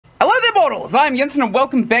Immortals, I'm Ynsin and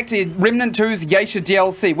welcome back to Remnant 2's Geisha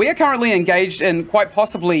DLC. We are currently engaged in quite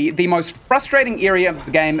possibly the most frustrating area of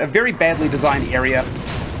the game, a very badly designed area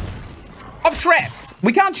of traps.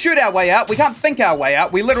 We can't shoot our way out, we can't think our way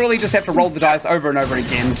out, we literally just have to roll the dice over and over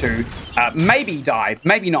again to maybe die,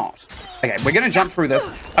 maybe not. Okay, we're gonna jump through this.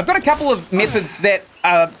 I've got a couple of methods that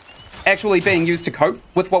are actually being used to cope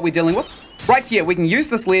with what we're dealing with. Right here, we can use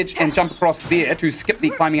this ledge and jump across there to skip the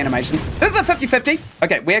climbing animation. This is a 50-50.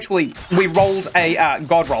 Okay, we rolled a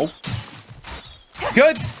god roll.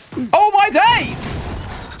 Good. Oh my days!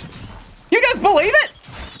 You guys believe it?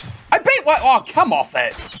 I beat what? Oh, come off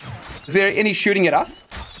it. Is there any shooting at us?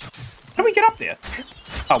 How do we get up there?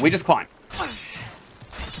 Oh, we just climb.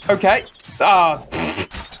 Okay.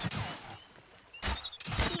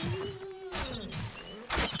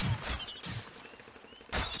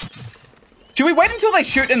 Should we wait until they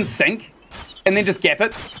shoot in sync and then just gap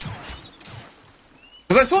it?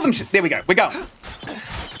 Because I saw them there we go. We're going.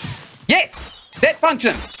 Yes! That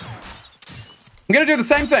functions. I'm going to do the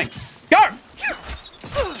same thing. Go!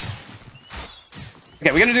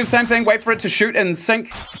 Okay, we're going to do the same thing. Wait for it to shoot in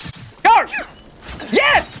sync. Go!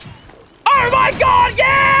 Yes! Oh my god,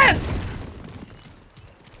 yes!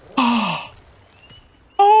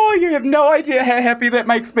 Oh, you have no idea how happy that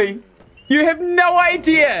makes me. You have no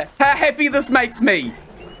idea how happy this makes me.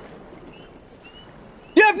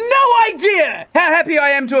 You have no idea how happy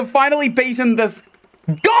I am to have finally beaten this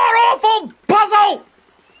god-awful puzzle.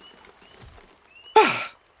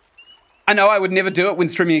 I know I would never do it when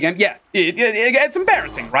streaming a game. Yeah, it's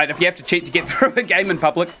embarrassing, right? If you have to cheat to get through a game in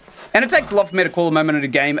public. And it takes a lot for me to call a moment in a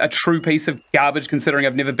game a true piece of garbage, considering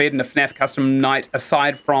I've never beaten a FNAF custom night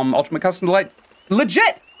aside from Ultimate Custom Delight.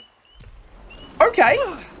 Legit. Okay.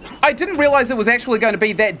 I didn't realize it was actually going to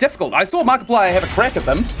be that difficult. I saw Markiplier have a crack at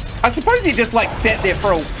them. I suppose he just like sat there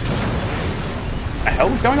for a... What the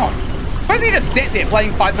hell is going on? I suppose he just sat there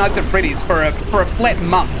playing Five Nights at Freddy's for a flat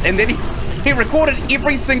month, and then he recorded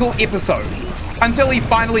every single episode until he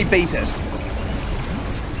finally beat it.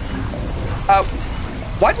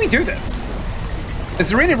 Why'd we do this? Is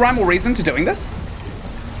there any rhyme or reason to doing this?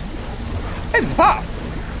 Hey, there's a path.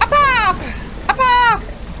 A path! A path!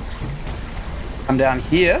 Come down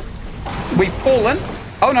here. We've fallen.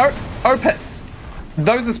 Oh no. Oh piss.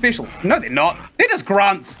 Those are specials. No, they're not. They're just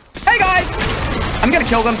grunts. Hey guys! I'm gonna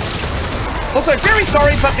kill them. Also, very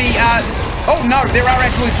sorry, but the, oh no, there are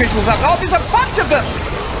actually specials up. Oh, there's a bunch of them!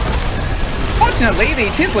 Fortunately,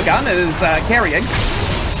 the Tesla gun is carrying.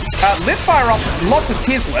 Let's fire off lots of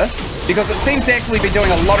Tesla, because it seems to actually be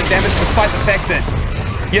doing a lot of damage, despite the fact that,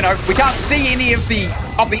 you know, we can't see any of the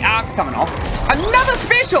arcs coming off. Another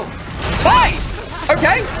special! Bye!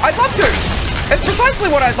 Okay, I'd love to. It's precisely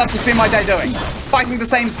what I'd love to spend my day doing. Fighting the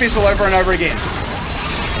same special over and over again.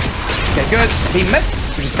 Okay, good. He missed,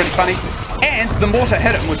 which is pretty funny. And the mortar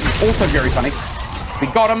hit him, which is also very funny. We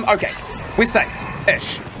got him. Okay, we're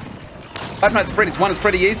safe-ish. Five Nights at Freddy's 1 is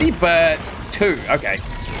pretty easy, but 2, okay.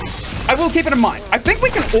 I will keep it in mind. I think we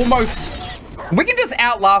can just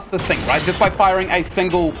outlast this thing, right? Just by firing a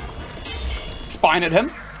single spine at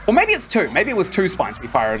him. Or maybe it's 2. Maybe it was 2 spines we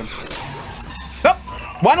fire at him. Oh,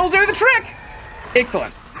 1 will do the trick.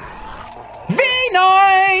 Excellent. Very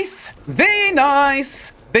nice. Very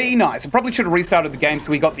nice. Very nice. I probably should have restarted the game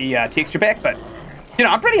so we got the texture back, but, you know,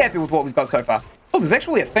 I'm pretty happy with what we've got so far. Oh, there's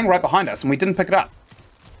actually a thing right behind us, and we didn't pick it up.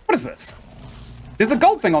 What is this? There's a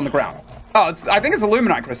gold thing on the ground. Oh, I think it's a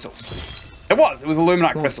Luminite crystal. It was a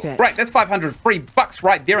Luminite crystal. Right, that's 500 free bucks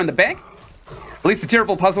right there in the bank. At least the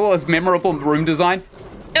terrible puzzle is memorable room design.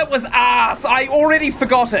 It was ass. I already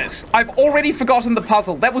forgot it. I've already forgotten the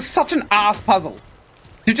puzzle. That was such an ass puzzle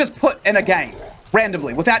to just put in a game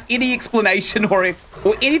randomly without any explanation or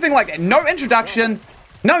anything like that. No introduction,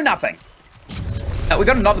 no nothing. We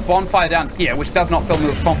got another bonfire down here, which does not fill me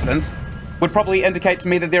with confidence. Would probably indicate to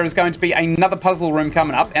me that there is going to be another puzzle room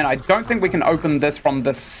coming up, and I don't think we can open this from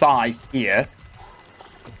this side here.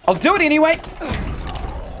 I'll do it anyway.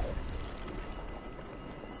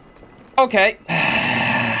 Okay.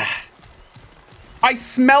 I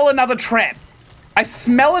smell another trap. I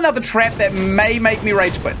smell another trap that may make me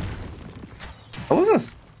rage quit. What was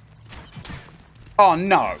this? Oh,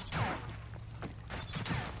 no.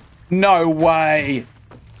 No way.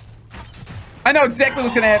 I know exactly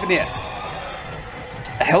what's going to happen here.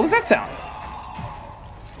 The hell does that sound?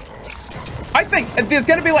 I think there's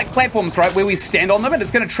going to be like platforms, right, where we stand on them and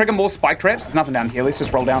it's going to trigger more spike traps. There's nothing down here. Let's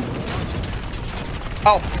just roll down.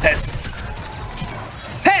 Oh, piss.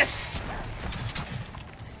 Piss!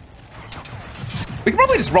 We can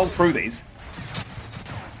probably just roll through these.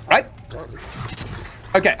 Right?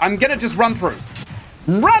 Okay, I'm going to just run through.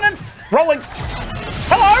 Running! Rolling!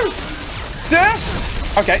 Hello!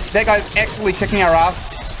 sir. Okay, that guy's actually kicking our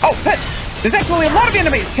ass. Oh, piss. There's actually a lot of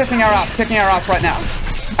enemies kicking our ass right now.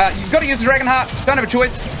 You've got to use the Dragon Heart. Don't have a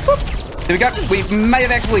choice. Whoop. There we go. We may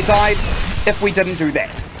have actually died if we didn't do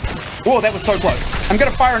that. Whoa, that was so close. I'm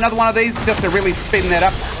going to fire another one of these just to really speed that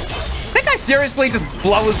up. That guy seriously just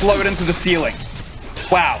blow his load into the ceiling.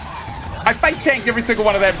 Wow. I face tanked every single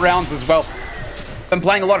one of that rounds as well. Been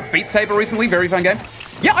playing a lot of Beat Saber recently. Very fun game.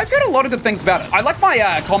 Yeah, I've heard a lot of good things about it. I like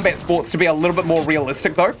my combat sports to be a little bit more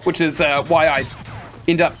realistic though, which is why I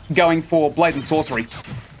end up going for Blade and Sorcery.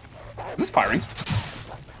 Is this firing?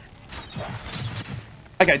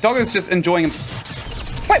 Okay, Doggo's just enjoying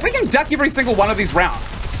himself. Wait, we can duck every single one of these rounds.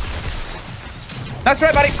 That's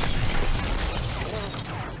right, buddy.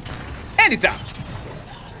 And he's done.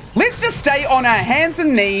 Let's just stay on our hands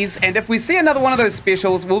and knees, and if we see another one of those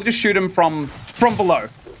specials, we'll just shoot him from below.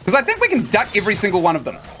 Because I think we can duck every single one of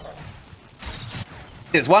them.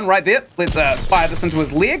 There's one right there. Let's fire this into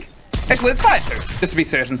his leg. Actually, let's fire two, just to be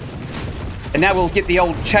certain. And now we'll get the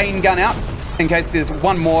old chain gun out, in case there's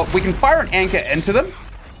one more. We can fire an anchor into them.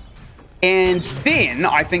 And then,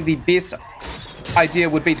 I think the best idea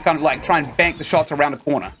would be to kind of like try and bank the shots around a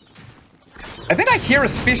corner. I think I hear a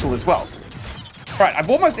special as well. Right, I've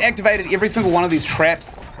almost activated every single one of these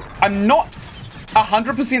traps. I'm not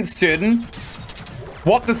 100% certain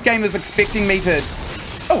what this game is expecting me to...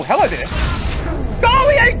 Oh, hello there. Oh,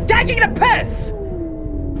 we are taking the piss!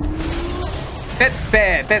 That's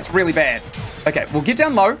bad. That's really bad. Okay, we'll get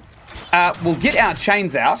down low. We'll get our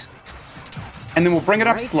chains out. And then we'll bring it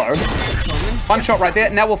up slow. One shot right there.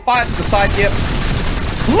 Now we'll fire to the side here.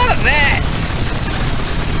 Look at that!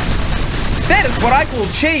 That is what I call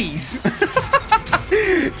cheese.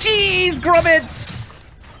 Cheese, grubbit!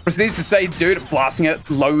 Proceeds to say, dude, blasting it,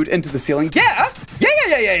 load into the ceiling. Yeah,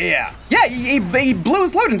 he blew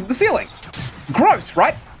his load into the ceiling. Gross,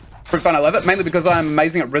 right? Pretty fun, I love it. Mainly because I'm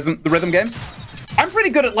amazing at the rhythm games. I'm pretty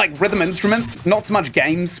good at, like, rhythm instruments, not so much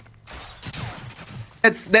games.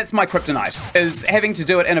 That's my kryptonite, is having to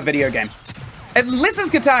do it in a video game. Unless it's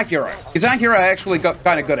Guitar Hero. Guitar Hero I actually got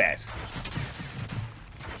kind of good at.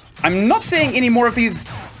 I'm not seeing any more of these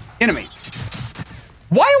enemies.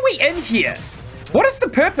 Why are we in here? What is the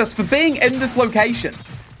purpose for being in this location?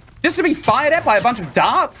 Just to be fired at by a bunch of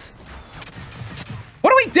darts?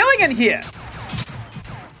 What are we doing in here?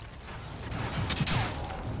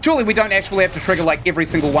 Surely we don't actually have to trigger like every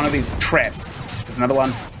single one of these traps. There's another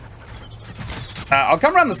one. I'll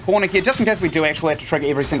come around this corner here just in case we do actually have to trigger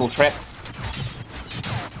every single trap.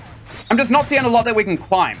 I'm just not seeing a lot that we can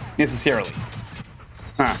climb, necessarily.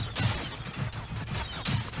 Huh.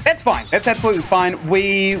 That's fine. That's absolutely fine.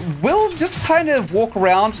 We will just kind of walk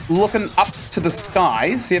around looking up to the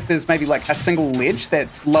sky, see if there's maybe like a single ledge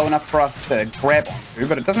that's low enough for us to grab onto,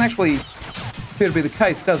 but it doesn't actually appear to be the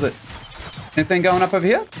case, does it? Anything going up over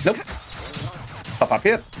here? Nope. Pop up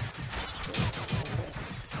here.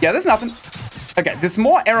 Yeah, there's nothing. Okay, there's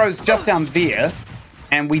more arrows just down there,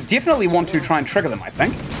 and we definitely want to try and trigger them, I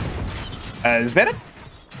think. Is that it?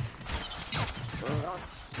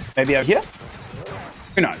 Maybe over here?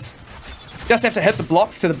 Who knows? Just have to hit the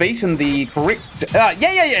blocks to the beat and the correct...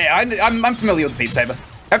 yeah. I'm familiar with Beat Saber.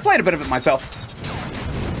 I've played a bit of it myself.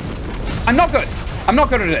 I'm not good. I'm not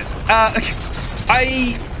good at it.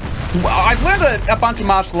 I've learned a bunch of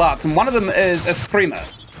martial arts, and one of them is a screamer,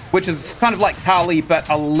 which is kind of like Kali, but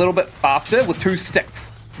a little bit faster with 2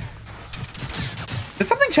 sticks. Did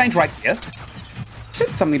something change right here?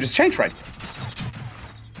 Something just changed right here.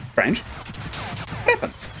 Strange. What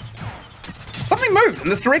happened? Something moved in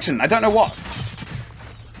this direction. I don't know what.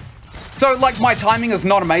 So, like, my timing is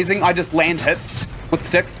not amazing. I just land hits with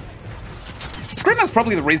sticks. Screamer's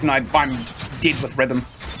probably the reason I'm dead with rhythm.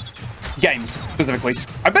 Games, specifically.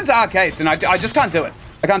 I've been to arcades, and I just can't do it.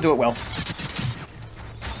 I can't do it well.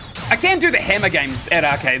 I can do the hammer games at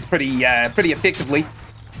arcades pretty effectively.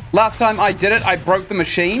 Last time I did it, I broke the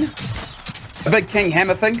machine. A big king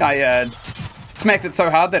hammer thing. I smacked it so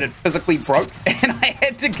hard that it physically broke, and I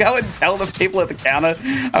had to go and tell the people at the counter.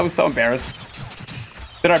 I was so embarrassed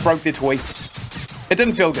that I broke their toy. It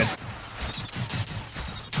didn't feel good.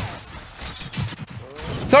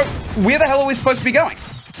 So, where the hell are we supposed to be going?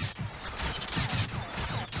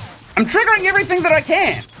 I'm triggering everything that I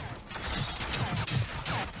can.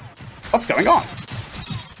 What's going on?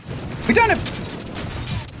 We don't have...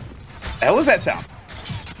 The hell is that sound?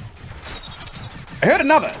 I heard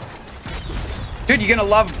another. Dude, you're gonna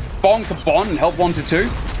love Bong to Bon and Help 1 to 2?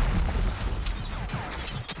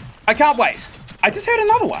 I can't wait. I just heard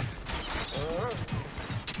another one.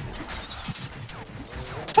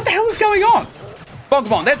 What the hell is going on?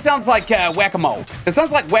 Pokemon, that sounds like whack-a-mole. It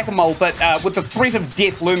sounds like whack-a-mole, but with the threat of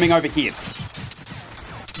death looming overhead.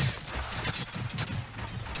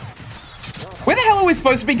 Where the hell are we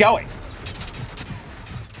supposed to be going?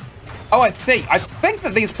 Oh, I see. I think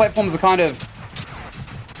that these platforms are kind of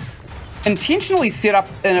intentionally set up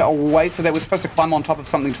in a way so that we're supposed to climb on top of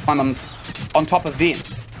something to climb on top of them.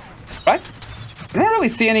 Right? I don't really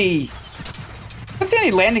see any... I don't see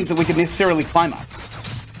any landings that we could necessarily climb up.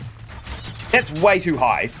 That's way too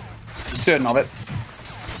high. I'm certain of it.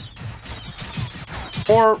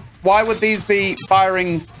 Or why would these be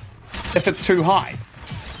firing if it's too high?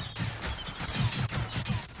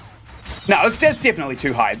 No, that's definitely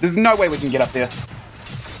too high. There's no way we can get up there.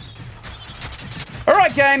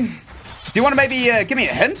 Alright, game. Do you want to maybe give me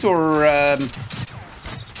a hint or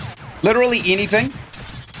literally anything?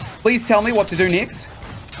 Please tell me what to do next.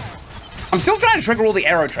 I'm still trying to trigger all the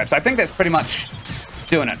arrow traps. I think that's pretty much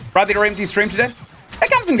doing it. Rather than empty stream today?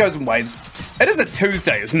 It comes and goes in waves. It is a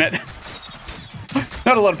Tuesday, isn't it?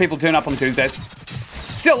 Not a lot of people turn up on Tuesdays.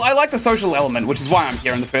 Still, I like the social element, which is why I'm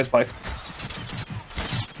here in the first place.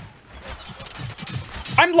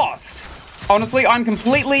 I'm lost. Honestly, I'm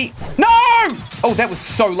completely... No! Oh, that was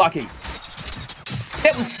so lucky.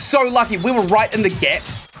 That was so lucky. We were right in the gap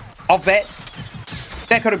of that.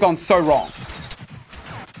 That could have gone so wrong.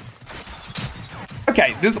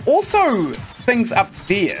 Okay, there's also things up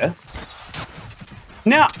there.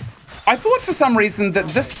 Now, I thought for some reason that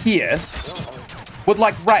this here would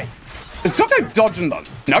like raise. Is Doggo dodging them?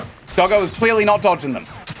 Nope. Doggo is clearly not dodging them.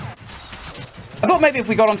 I thought maybe if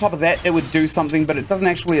we got on top of that, it would do something, but it doesn't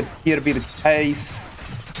actually appear to be the case.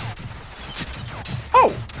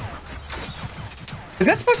 Oh! Is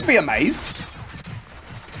that supposed to be a maze?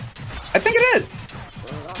 I think it is.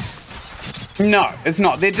 No, it's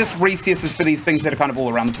not. They're just recesses for these things that are kind of all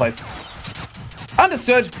around the place.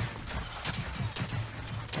 Understood.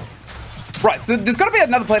 Right, so there's got to be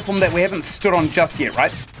another platform that we haven't stood on just yet,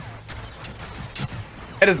 right?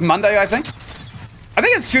 It is Monday, I think. I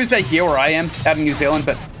think it's Tuesday here where I am, out in New Zealand,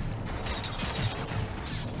 but...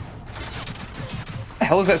 What the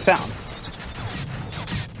hell does that sound?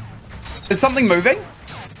 Is something moving?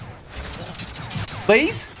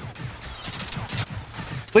 Please?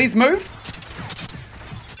 Please move?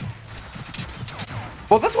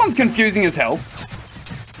 Well, this one's confusing as hell.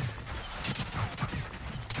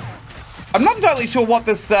 I'm not entirely sure what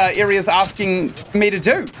this area is asking me to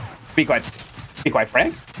do, to be quite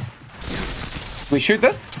frank. Do we shoot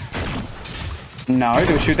this? No.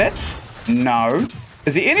 Do we shoot that? No.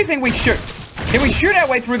 Is there anything we shoot? Can we shoot our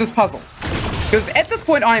way through this puzzle? Because at this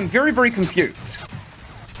point, I am very, very confused.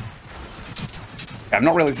 Okay, I'm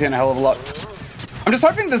not really seeing a hell of a lot. I'm just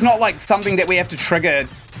hoping there's not like something that we have to trigger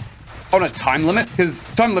on a time limit, because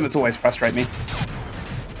time limits always frustrate me.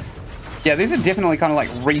 Yeah, these are definitely kind of like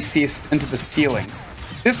recessed into the ceiling.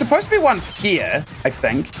 There's supposed to be one here, I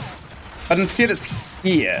think, but instead it's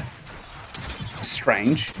here.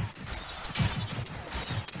 Strange.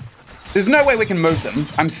 There's no way we can move them.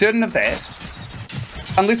 I'm certain of that.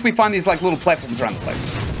 Unless we find these like little platforms around the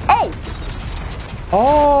place. Oh!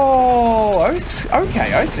 Oh,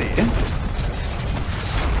 okay, I see it.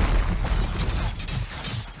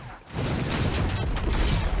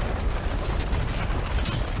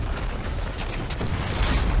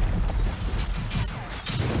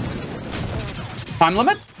 Time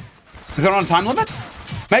limit? Is it on a time limit?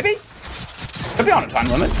 Maybe? Could be on a time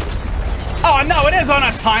limit. Oh no, it is on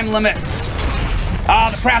a time limit.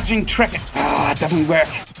 Ah, the crouching trick. Ah, it doesn't work.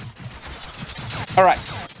 All right.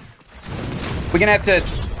 We're gonna have to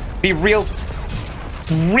be real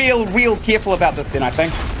careful about this then, I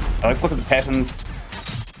think. Oh, let's look at the patterns.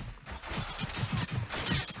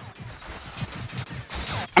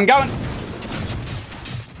 I'm going.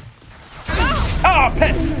 Oh,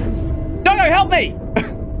 piss. Dono, help me.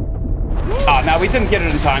 Oh, no, we didn't get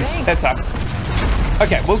it in time. That sucks.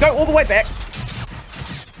 Okay, we'll go all the way back.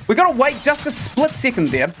 We gotta wait just a split second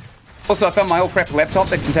there. Also, I found my old crap laptop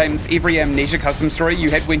that contains every Amnesia custom story you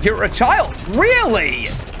had when you were a child. Really?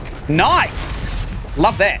 Nice.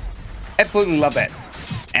 Love that. Absolutely love that.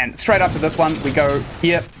 And straight after this one, we go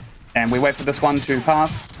here, and we wait for this one to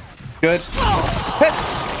pass. Good. Piss.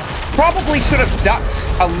 Probably should have ducked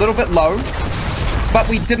a little bit low, but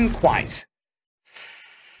we didn't quite.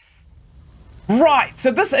 Right,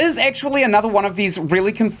 so this is actually another one of these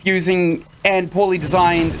really confusing and poorly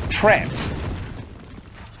designed traps.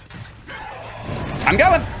 I'm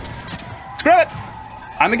going. Screw it.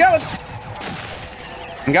 I'm going.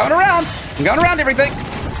 I'm going around. I'm going around everything.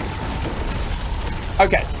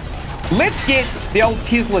 Okay, let's get the old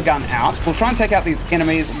Tesla gun out. We'll try and take out these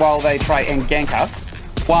enemies while they try and gank us.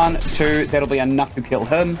 1, 2, that'll be enough to kill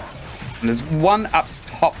him. And there's one up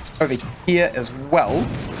top over here as well.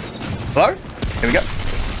 Hello? Here we go.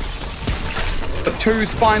 Put 2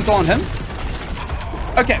 spines on him.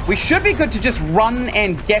 Okay, we should be good to just run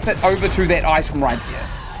and gap it over to that item right there.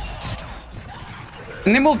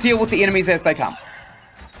 And then we'll deal with the enemies as they come.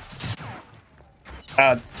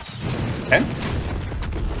 Okay.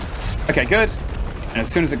 Okay, good. And as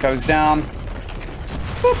soon as it goes down,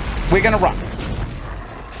 whoop, we're gonna run.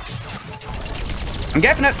 I'm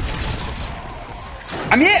gapping it.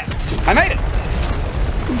 I'm here. I made it.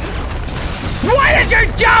 Why did you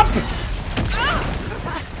jump?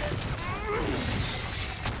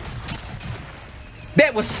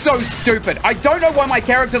 That was so stupid. I don't know why my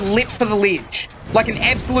character leapt for the ledge. Like an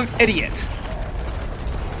absolute idiot.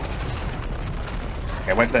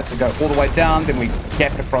 Okay, wait for that to go all the way down. Then we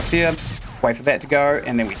gap it across here. Wait for that to go.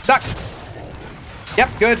 And then we duck.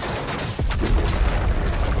 Yep, good.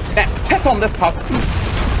 Now, piss on this puzzle.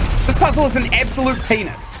 This puzzle is an absolute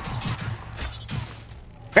penis.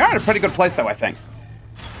 We're in a pretty good place, though, I think.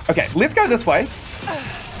 Okay, let's go this way.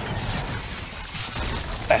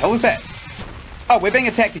 The hell is that? Oh, we're being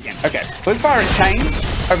attacked again. Okay, let's fire a chain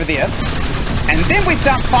over there. And then we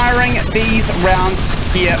start firing these rounds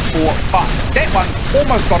here for fun. That one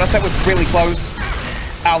almost got us. That was really close.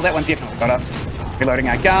 Oh, that one definitely got us. Reloading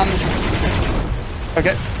our gun.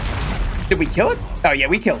 Okay. Did we kill it? Oh, yeah,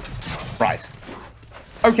 we killed it. Right.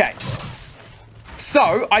 Okay.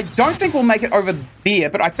 So, I don't think we'll make it over there,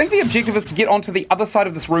 but I think the objective is to get onto the other side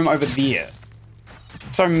of this room over there.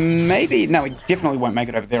 So maybe... No, we definitely won't make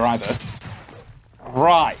it over there either.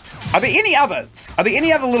 Right. Are there any others? Are there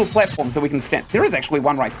any other little platforms that we can stand? There is actually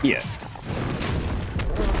one right here.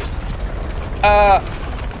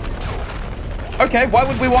 Okay, why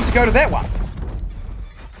would we want to go to that one?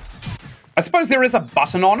 I suppose there is a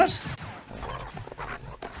button on it.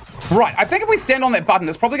 Right, I think if we stand on that button,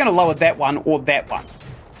 it's probably going to lower that one or that one.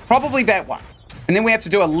 Probably that one. And then we have to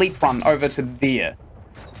do a leap run over to there.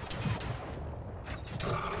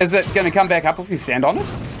 Is it going to come back up if we stand on it?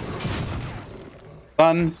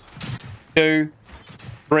 1, 2,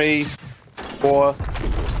 3, 4,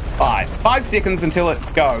 5. 5 seconds until it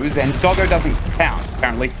goes, and doggo doesn't count,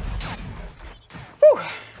 apparently. Whew.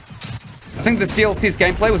 I think this DLC's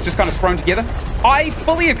gameplay was just kind of thrown together. I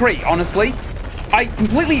fully agree, honestly. I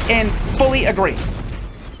completely and fully agree.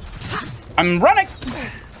 I'm running.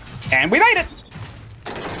 And we made it.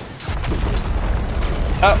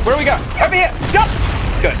 Where are we going? Over here. Jump.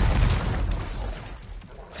 Good.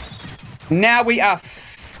 Now we are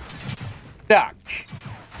stuck.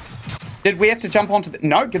 Did we have to jump onto the...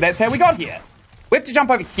 No, that's how we got here. We have to jump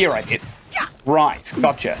over here, I bet. Right,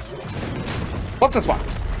 gotcha. What's this one?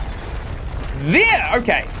 There,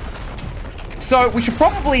 okay. So we should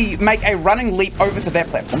probably make a running leap over to that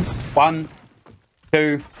platform. 1,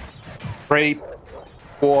 2, 3,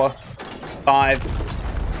 4, 5.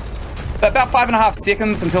 About 5.5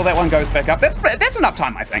 seconds until that one goes back up. That's enough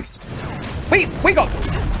time, I think. We got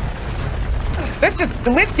this.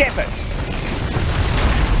 Let's get it.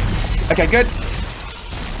 Okay, good.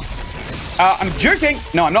 I'm juking.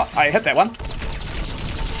 No, I'm not. I hit that one.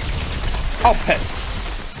 Oh, piss.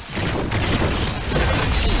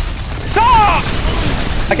 Stop!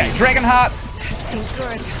 Okay, Dragon Heart.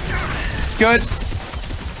 Good.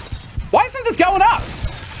 Why isn't this going up?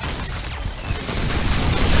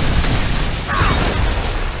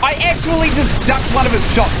 I actually just ducked one of his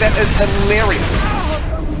shots. That is hilarious.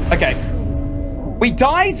 Okay. We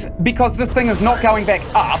died because this thing is not going back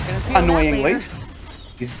up, annoyingly.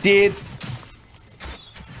 He's dead.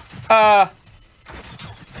 Why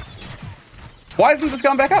isn't this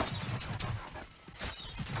going back up?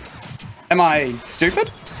 Am I stupid?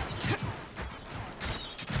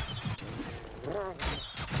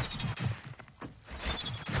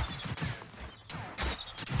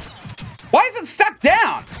 Why is it stuck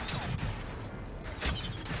down?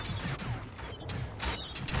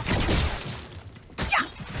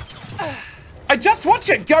 I just watch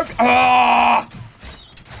it go. Oh!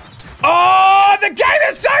 Oh, the game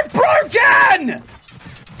is so broken!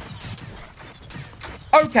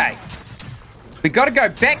 Okay. We got to go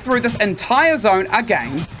back through this entire zone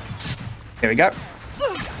again. There we go.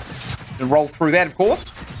 To roll through that, of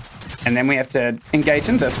course. And then we have to engage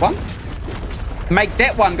in this one. Make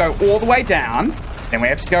that one go all the way down. Then we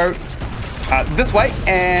have to go this way,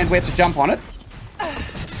 and we have to jump on it.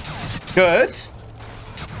 Good.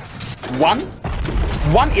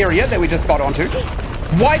 One area that we just got onto.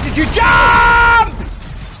 Why did you jump?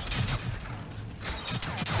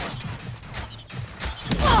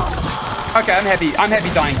 Okay, I'm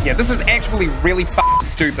happy dying here. This is actually really f***ing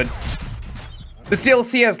stupid. This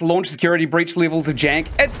DLC has launch security breach levels of jank.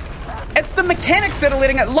 It's the mechanics that are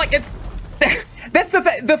letting it, like, it's, that's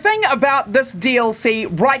the thing about this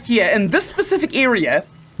DLC right here in this specific area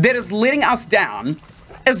that is letting us down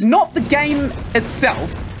is not the game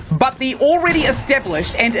itself, but the already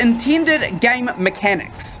established and intended game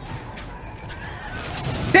mechanics.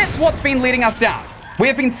 That's what's been letting us down. We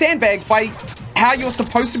have been sandbagged by how you're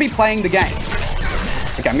supposed to be playing the game.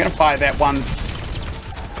 Okay, I'm gonna fire that one.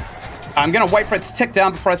 I'm gonna wait for it to tick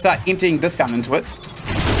down before I start emptying this gun into it.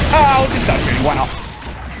 I'll just start shooting, why not?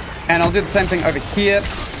 And I'll do the same thing over here.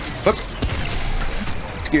 Whoops.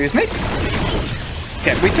 Excuse me.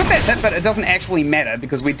 Okay, we took that hit, but it doesn't actually matter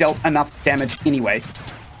because we dealt enough damage anyway.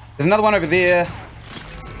 There's another one over there.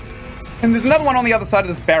 And there's another one on the other side of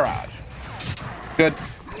this barrage. Good.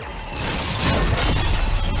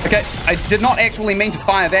 Okay, I did not actually mean to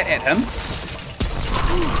fire that at him.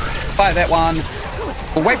 Fire that one.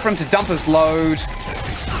 We'll wait for him to dump his load.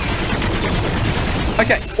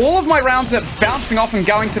 Okay, all of my rounds are bouncing off and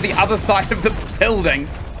going to the other side of the building,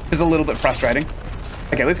 which is a little bit frustrating.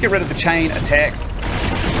 Okay, let's get rid of the chain attacks.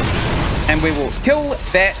 And we will kill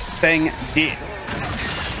that thing dead.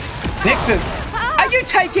 Next is, are you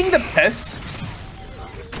taking the piss?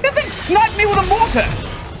 That thing sniped me with a mortar.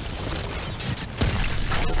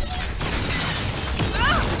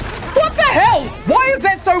 What the hell? Why is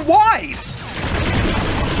that so wide?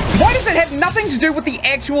 Why does it have nothing to do with the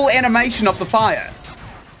actual animation of the fire?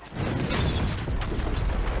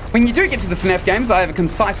 When you do get to the FNAF games, I have a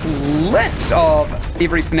concise list of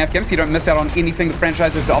every FNAF game so you don't miss out on anything the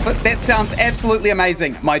franchise has to offer. That sounds absolutely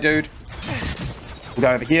amazing, my dude. We'll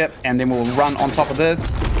go over here, and then we'll run on top of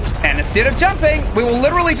this. And instead of jumping, we will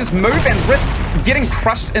literally just move and risk getting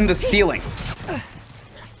crushed in the ceiling.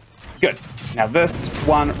 Good. Now this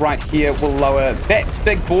one right here will lower that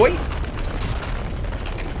big boy.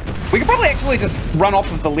 We could probably actually just run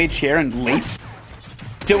off of the ledge here and leap.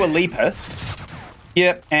 Do a leaper.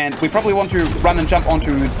 Yep, and we probably want to run and jump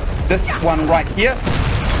onto this one right here.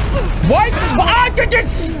 Why did you...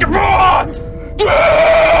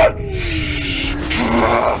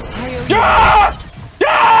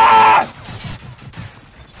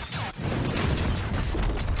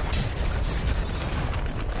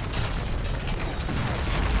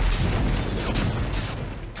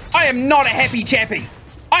 I am not a happy chappy.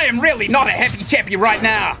 I am really not a happy chappy right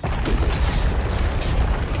now.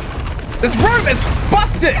 This room is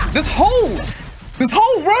busted. This whole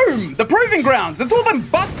room, the proving grounds, it's all been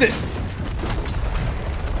busted.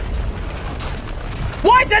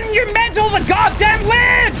 Why didn't you mantle the goddamn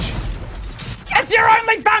ledge? It's your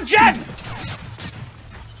only function.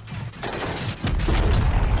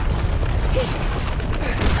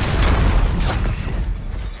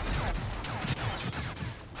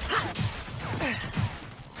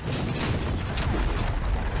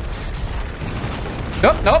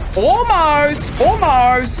 Nope,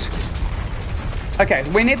 almost. Okay,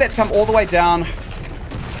 so we need that to come all the way down.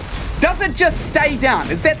 Does it just stay down?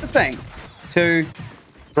 Is that the thing? 2,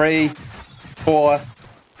 3, 4,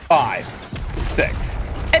 5, 6.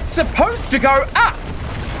 It's supposed to go up.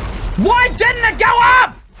 Why didn't it go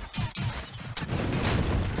up?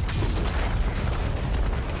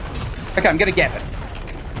 Okay, I'm gonna gap it.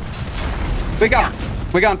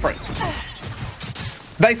 We're going for it.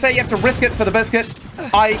 They say you have to risk it for the biscuit.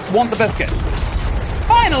 I want the biscuit.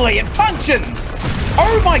 Finally, it functions!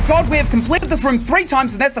 Oh my god, we have completed this room 3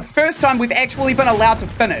 times, and that's the first time we've actually been allowed to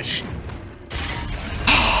finish.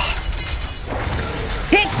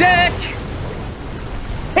 Hectic!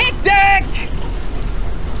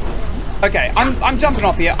 Okay, I'm jumping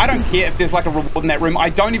off here. I don't care if there's like a reward in that room. I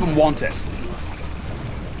don't even want it.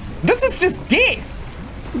 This is just death!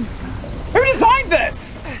 Who designed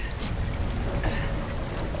this?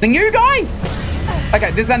 The new guy? Okay,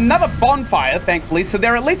 there's another bonfire, thankfully, so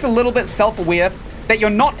they're at least a little bit self-aware that you're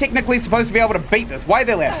not technically supposed to be able to beat this. Why are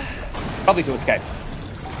they allowed? Probably to escape.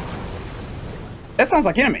 That sounds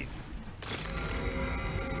like enemies.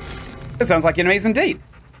 That sounds like enemies indeed.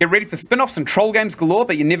 Get ready for spin-offs and troll games galore,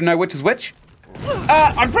 but you never know which is which.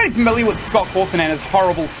 I'm pretty familiar with Scott Cawthon and his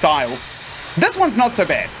horrible style. This one's not so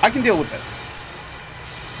bad. I can deal with this.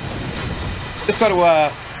 Just got to,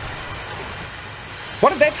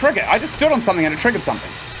 What did that trigger? I just stood on something and it triggered something.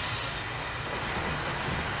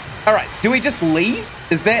 All right, do we just leave?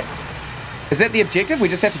 Is that the objective? We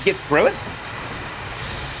just have to get through it?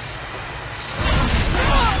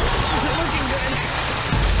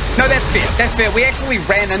 No, that's fair. That's fair. We actually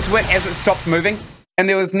ran into it as it stopped moving, and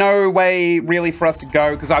there was no way really for us to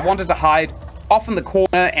go because I wanted to hide off in the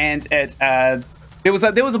corner, and it there was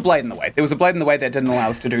a blade in the way. There was a blade in the way that didn't allow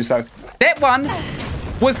us to do so. That one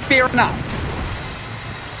was fair enough.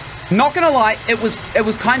 Not gonna lie, it was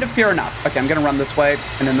kind of fair enough. Okay, I'm gonna run this way,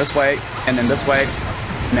 and then this way, and then this way,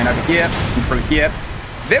 and then over here, and through here.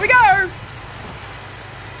 There we go!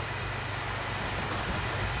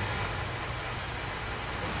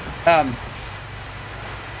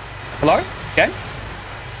 Hello? Okay.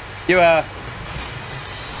 You wanna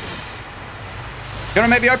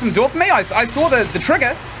maybe open the door for me? I saw the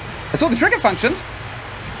trigger. I saw the trigger functioned.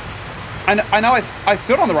 I know I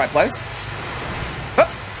stood on the right place.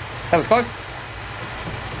 Oops. That was close.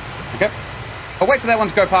 Okay. I'll wait for that one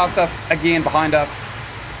to go past us. Again, behind us.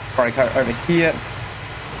 Probably go over here.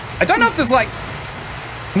 I don't know if there's, like,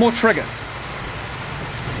 more triggers.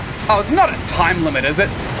 Oh, it's not a time limit, is it?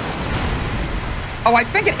 Oh, I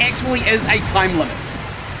think it actually is a time limit.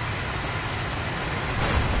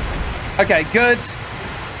 Okay, good.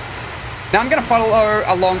 Now I'm going to follow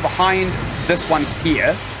along behind this one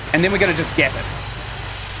here, and then we're going to just gap it.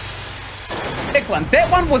 Excellent. That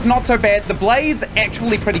one was not so bad. The blade's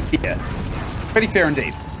actually pretty fair. Pretty fair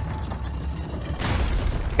indeed.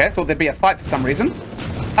 Okay, I thought there'd be a fight for some reason.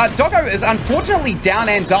 Doggo is unfortunately down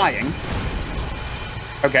and dying.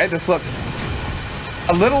 Okay, this looks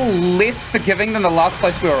a little less forgiving than the last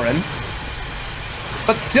place we were in.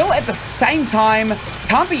 But still, at the same time,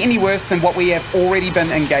 can't be any worse than what we have already been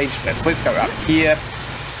engaged with. Let's go up here.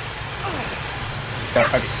 Go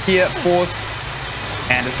over here, force.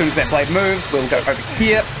 And as soon as that blade moves, we'll go over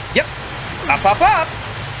here. Yep. Up, up, up.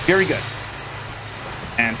 Very good.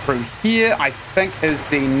 And through here, I think, is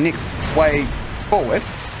the next way forward.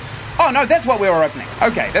 Oh, no, that's what we were opening.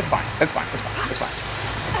 Okay, that's fine. That's fine. That's fine. That's fine.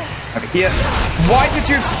 Over here. Why did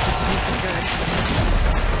you...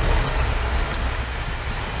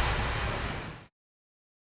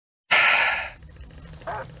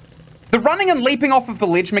 The running and leaping off of the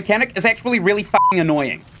ledge mechanic is actually really fucking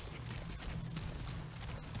annoying.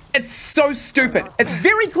 It's so stupid. It's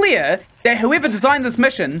very clear that whoever designed this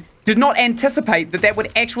mission did not anticipate that that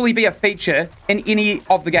would actually be a feature in any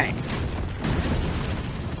of the game.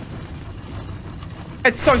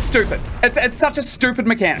 It's so stupid. It's such a stupid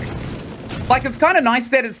mechanic. Like, it's kind of nice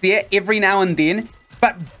that it's there every now and then,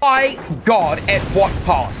 but by God, at what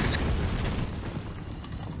cost?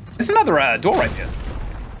 There's another door right there.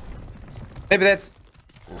 Maybe that's...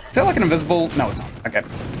 Is that like an invisible... No, it's not. Okay.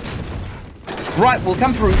 Right, we'll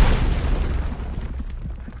come through.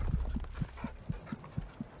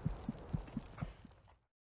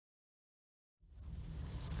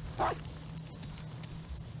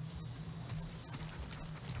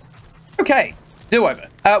 Okay, do over.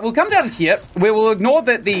 We'll come down here. We will ignore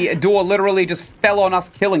that the door literally just fell on us,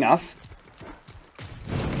 killing us.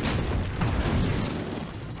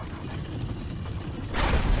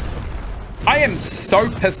 I am so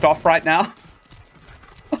pissed off right now.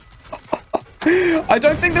 I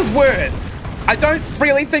don't think there's words. I don't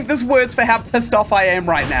really think there's words for how pissed off I am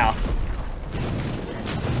right now.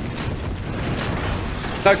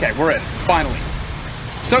 Okay, we're in. Finally.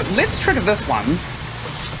 So let's trigger this one.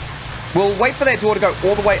 We'll wait for that door to go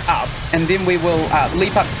all the way up, and then we will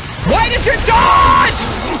leap up. Why did you dodge?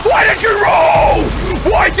 Why did you roll?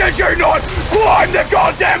 Why did you not climb the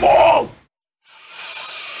goddamn wall?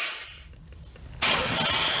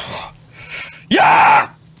 Yeah!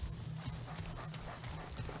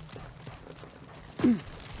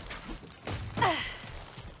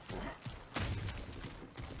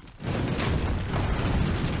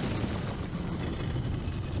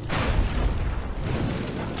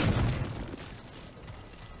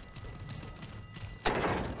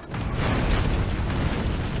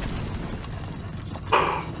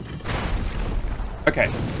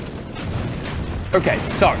 Okay. Okay,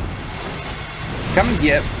 so come in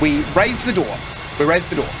here, we raise the door. We raise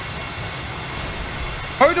the door.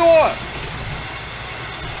 Oh, door!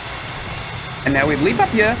 And now we leap up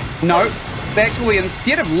here. No, actually,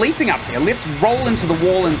 instead of leaping up here, let's roll into the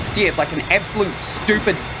wall instead like an absolute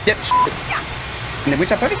stupid dipshit. And then we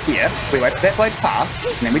jump over here. We wait for that blade to pass.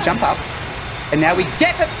 And then we jump up. And now we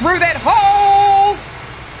get it through that hole!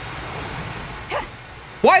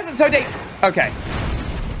 Why is it so deep? Okay.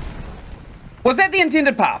 Was that the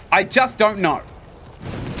intended path? I just don't know.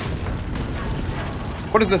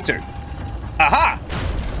 What does this do? Aha!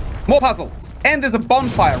 More puzzles. And there's a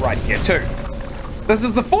bonfire right here too. This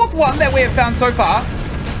is the fourth one that we have found so far.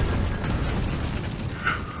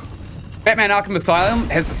 Batman Arkham Asylum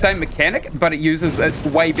has the same mechanic, but it uses it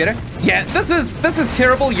way better. Yeah, this is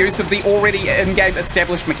terrible use of the already in-game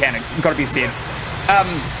established mechanics, gotta be said.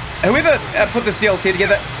 Whoever put this DLC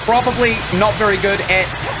together, probably not very good at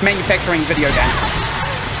manufacturing video games.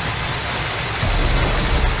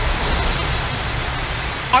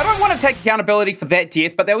 I don't want to take accountability for that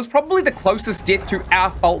death, but that was probably the closest death to our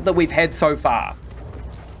fault that we've had so far.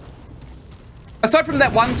 Aside from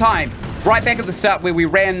that one time, right back at the start where we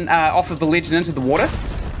ran off of the ledge and into the water.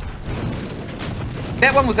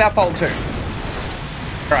 That one was our fault too.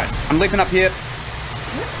 Alright, I'm leaping up here.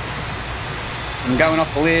 I'm going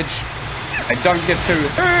off the ledge. I don't get too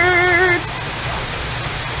hurt.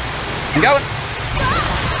 I'm going.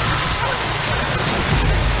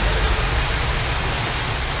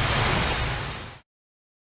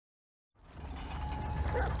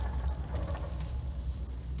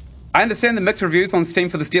 I understand the mixed reviews on Steam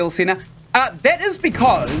for this DLC now. That is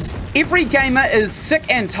because every gamer is sick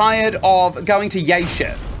and tired of going to yay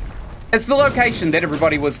shit. It's the location that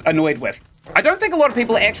everybody was annoyed with. I don't think a lot of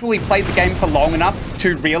people actually played the game for long enough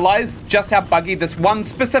to realize just how buggy this one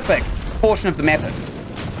specific portion of the map is.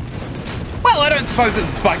 Well, I don't suppose it's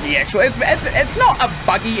buggy, actually. It's not a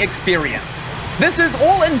buggy experience. This is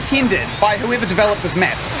all intended by whoever developed this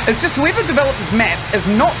map. It's just whoever developed this map is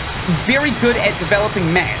not very good at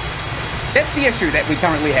developing maps. That's the issue that we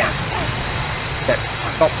currently have. Okay,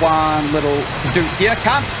 got one little dude here.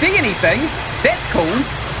 Can't see anything. That's cool.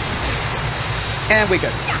 And we're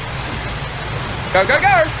good. Go, go,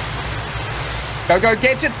 go! Go, go,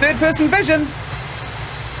 gadget, third-person vision.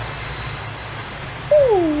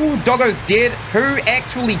 Ooh, Doggo's dead. Who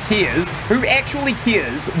actually cares? Who actually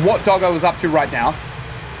cares what Doggo is up to right now?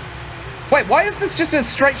 Wait, why is this just a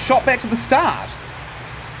straight shot back to the start?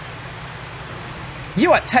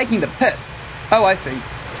 You are taking the piss. Oh, I see.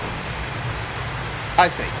 I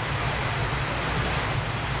see.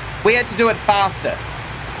 We had to do it faster.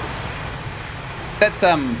 That's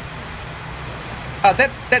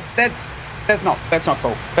not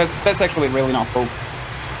cool. That's actually really not cool.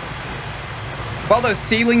 Well, those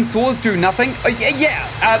ceiling saws do nothing.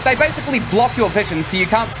 They basically block your vision so you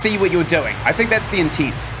can't see what you're doing. I think that's the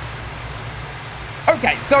intent.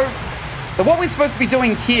 Okay, so what we're supposed to be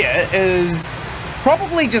doing here is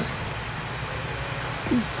probably just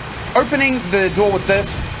opening the door with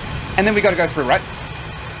this, and then we got to go through, right?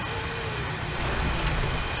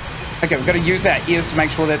 Okay, we've got to use our ears to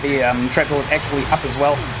make sure that the trapdoor is actually up as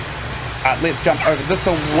well. Let's jump over this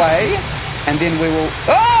away, and then we will...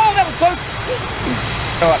 Oh, that was close!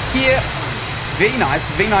 Go up here. Very nice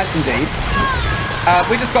indeed.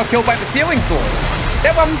 We just got killed by the ceiling saws.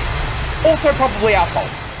 That one, also probably our fault.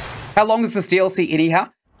 How long is this DLC anyhow?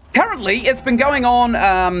 Currently, it's been going on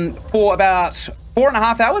for about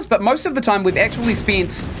 4.5 hours, but most of the time we've actually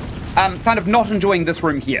spent kind of not enjoying this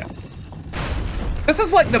room here. This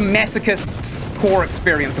is like the masochist's core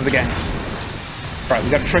experience of the game. Right, we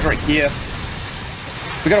got to trigger it here.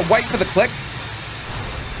 We got to wait for the click.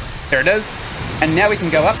 There it is. And now we can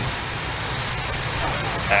go up.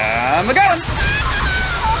 We're going.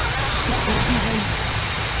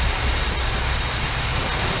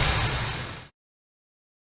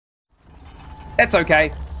 That's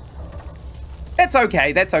okay. That's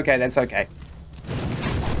okay. That's okay. That's okay.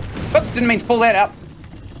 Oops, didn't mean to pull that up.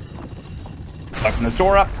 Open this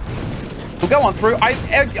door up. We'll go on through. I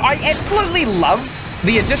absolutely love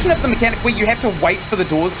the addition of the mechanic where you have to wait for the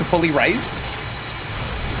doors to fully raise.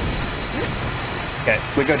 Okay,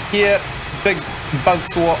 we're good here. Big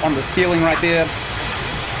buzzsaw on the ceiling right there.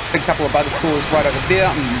 Big couple of buzzsaws right over there.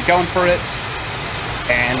 I'm going for it.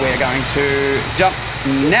 And we're going to jump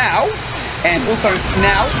now. And also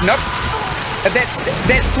now. Nope.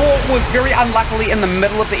 That saw was very unluckily in the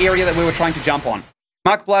middle of the area that we were trying to jump on.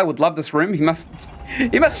 Markiplier would love this room. He must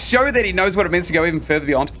show that he knows what it means to go even further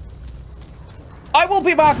beyond. I will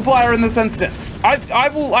be Markiplier in this instance. I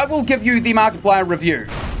will give you the Markiplier review.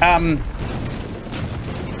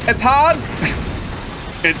 It's hard.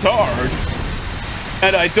 It's hard.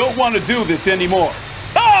 And I don't want to do this anymore.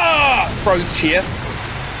 Ah! Throws chair.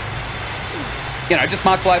 You know, just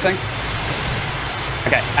Markiplier things.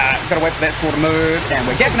 Okay, gotta wait for that sort of move, and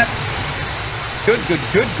we're gapping it. Good. We're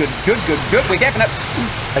gapping it.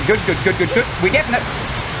 Good. We're gapping it.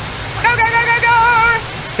 Go.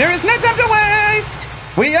 There is no time to waste.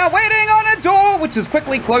 We are waiting on a door, which is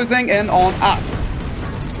quickly closing in on us.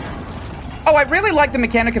 Oh, I really like the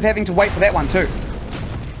mechanic of having to wait for that one, too.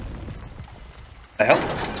 The hell?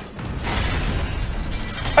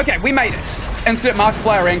 Okay, we made it. Insert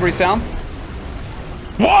Markiplier angry sounds.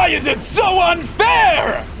 Why is it so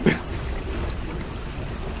unfair?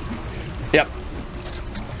 Yep.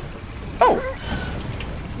 Oh.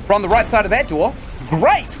 We're on the right side of that door.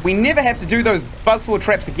 Great. We never have to do those buzzsaw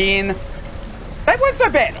traps again. They weren't so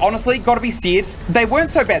bad, honestly, gotta be said. They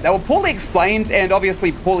weren't so bad. They were poorly explained and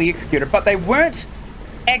obviously poorly executed, but they weren't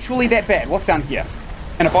actually that bad. What's down here?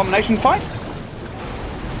 An abomination fight?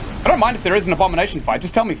 I don't mind if there is an abomination fight.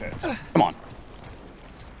 Just tell me first. Come on.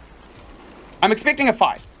 I'm expecting a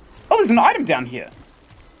fight. Oh, there's an item down here.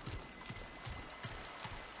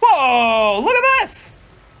 Whoa, look at this.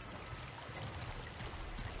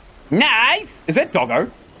 Nice. Is that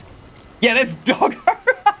Doggo? Yeah, that's Doggo.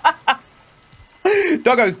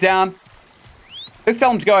 Doggo's down. Let's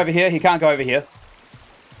tell him to go over here. He can't go over here.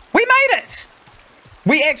 We made it.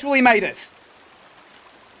 We actually made it.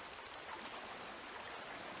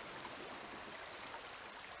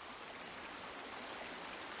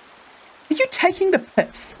 Are you taking the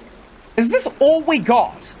piss? Is this all we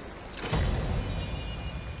got?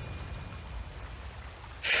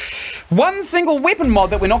 One single weapon mod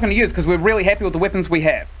that we're not going to use because we're really happy with the weapons we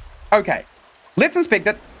have. Okay, let's inspect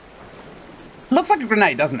it. Looks like a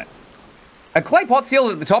grenade, doesn't it? A clay pot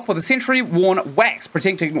sealed at the top with a century-worn wax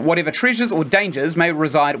protecting whatever treasures or dangers may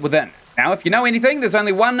reside within. Now, if you know anything, there's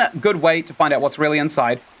only one good way to find out what's really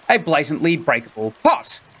inside: a blatantly breakable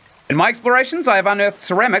pot. In my explorations, I have unearthed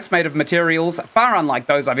ceramics made of materials far unlike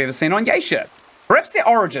those I've ever seen on Geisha. Perhaps their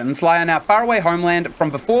origins lie in our faraway homeland from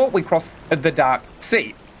before we crossed the Dark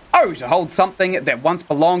Sea. Oh, to hold something that once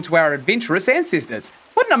belonged to our adventurous ancestors.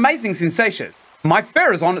 What an amazing sensation. My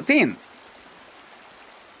fur is on its end.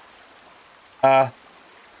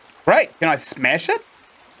 Great. Can I smash it?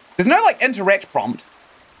 There's no, like, interact prompt,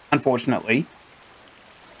 unfortunately.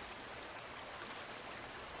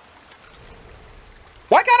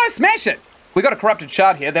 Why can't I smash it? We got a corrupted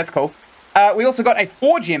shard here. That's cool. We also got a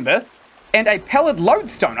forge ember and a pallid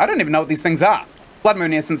lodestone. I don't even know what these things are. Blood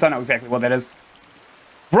moon essence. I know exactly what that is.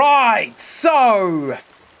 Right, so what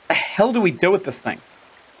the hell do we do with this thing?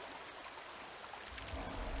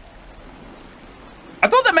 I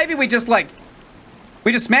thought that maybe we just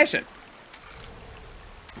smash it.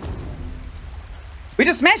 We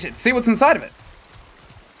just smash it, see what's inside of it.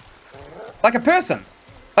 Like a person,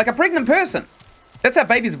 like a pregnant person. That's how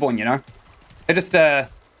babies are born, you know. They just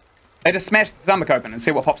smash the stomach open and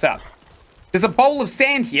see what pops out. There's a bowl of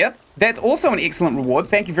sand here. That's also an excellent reward.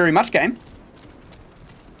 Thank you very much, game.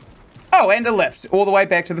 Oh, and a lift all the way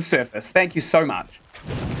back to the surface. Thank you so much.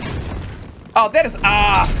 Oh, that is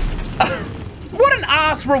ass. What an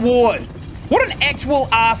ass reward. What an actual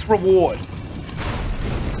ass reward.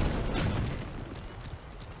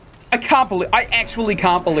 I actually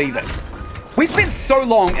can't believe it. We spent so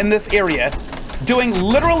long in this area doing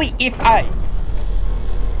literally FA.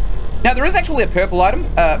 Now, there is actually a purple item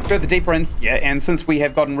further deeper in here, and since we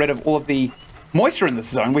have gotten rid of all of the moisture in this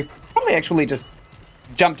zone, we probably actually just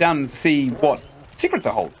jump down and see what secrets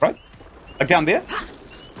are hold, right? Like down there?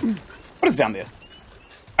 What is down there?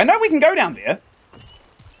 I know we can go down there.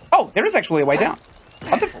 Oh, there is actually a way down.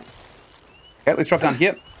 Wonderful. Okay, let's drop down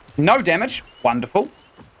here. No damage. Wonderful.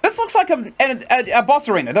 This looks like a boss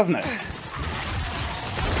arena, doesn't it?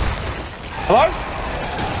 Hello?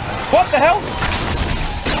 What the hell?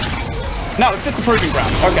 No, it's just a proving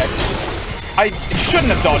ground. Okay. I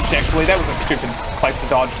shouldn't have dodged, actually. That was a stupid place to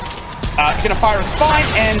dodge. Gonna fire a spine,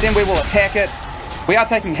 and then we will attack it. We are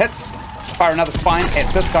taking hits. Fire another spine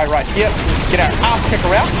at this guy right here. Get our ass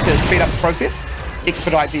kicker out to speed up the process.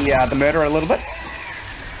 Expedite the murder a little bit.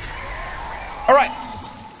 Alright.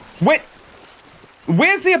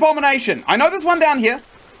 Where's the abomination? I know there's one down here.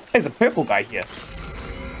 There's a purple guy here.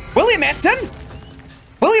 William Afton?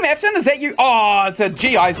 William Afton, is that you? Oh, it's a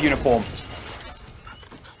GI's uniform.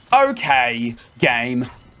 Okay, game.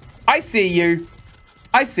 I see you.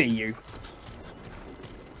 I see you.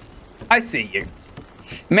 I see you.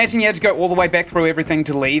 Imagine you had to go all the way back through everything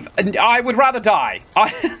to leave. And I would rather die.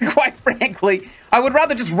 Quite frankly, I would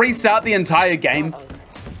rather just restart the entire game.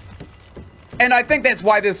 And I think that's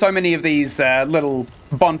why there's so many of these little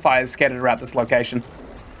bonfires scattered around this location.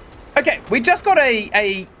 Okay, we just got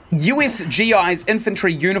a US GI's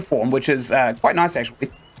infantry uniform, which is quite nice,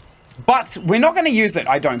 actually. But we're not going to use it,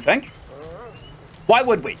 I don't think. Why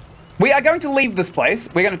would we? We are going to leave this place.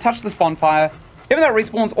 We're going to touch this bonfire, even though it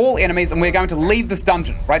respawns all enemies, and we're going to leave this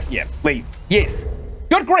dungeon right here. Leave. Yes.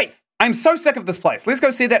 Good grief. I'm so sick of this place. Let's go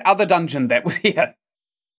see that other dungeon that was here.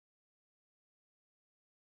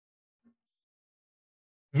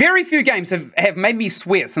 Very few games have made me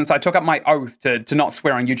swear since I took up my oath to not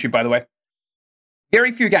swear on YouTube, by the way.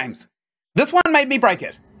 Very few games. This one made me break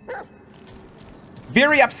it.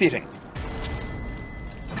 Very upsetting.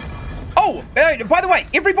 Oh, by the way,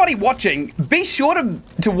 everybody watching, be sure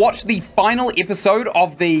to watch the final episode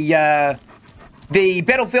of the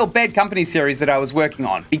Battlefield Bad Company series that I was working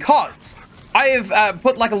on, because I have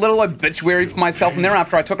put like a little obituary for myself in there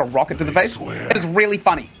after I took a rocket to the face. It is really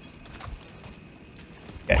funny.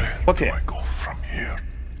 Okay, what's here? I go from here?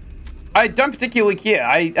 I don't particularly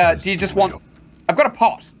care. Do you just want... I've got a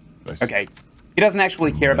pot. Okay. He doesn't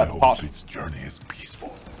actually care about the pot. Its journey is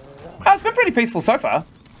peaceful. It's been pretty peaceful so far.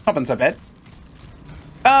 Not been so bad.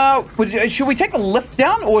 Should we take the lift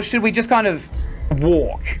down, or should we just kind of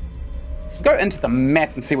walk? Go into the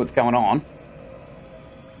map and see what's going on.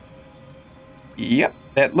 Yep,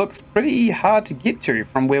 that looks pretty hard to get to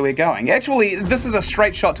from where we're going. Actually, this is a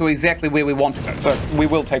straight shot to exactly where we want to go, so we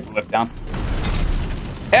will take the lift down.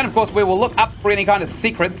 And of course, we will look up for any kind of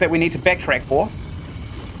secrets that we need to backtrack for.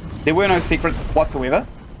 There were no secrets whatsoever.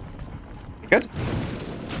 Good.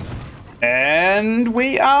 And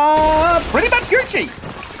we are pretty much Gucci.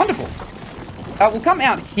 Wonderful. We'll come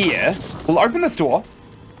out here. We'll open this door.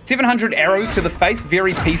 700 arrows to the face.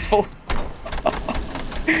 Very peaceful.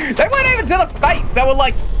 They weren't even to the face. They were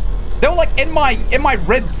like in my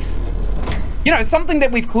ribs. You know, something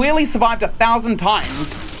that we've clearly survived 1,000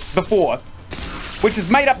 times before, which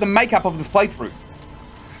has made up the makeup of this playthrough.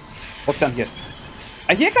 What's down here?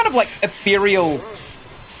 I hear kind of like ethereal.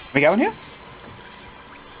 Can we go in here?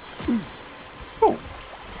 Cool.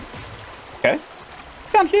 Okay.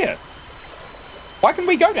 What's down here? Why can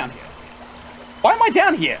we go down here? Why am I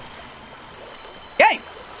down here? Game!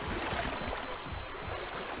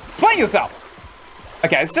 Explain yourself!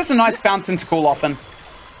 Okay, it's just a nice fountain to cool off in.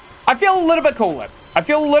 I feel a little bit cooler. I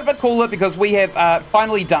feel a little bit cooler because we have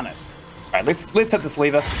finally done it. Alright, let's hit this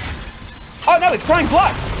lever. Oh no, it's crying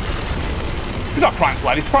blood! It's not crying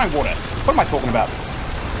blood, it's crying water. What am I talking about?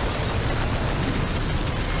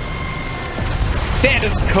 That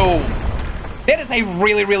is cool. That is a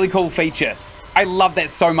really, really cool feature. I love that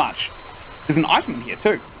so much. There's an item in here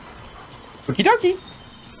too. Okie dokie.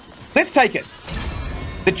 Let's take it.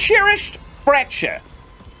 The Cherished Fracture.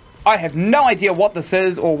 I have no idea what this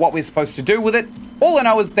is or what we're supposed to do with it. All I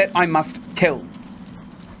know is that I must kill.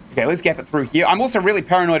 Okay, let's gap it through here. I'm also really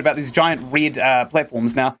paranoid about these giant red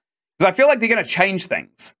platforms now, because I feel like they're going to change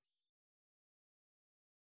things.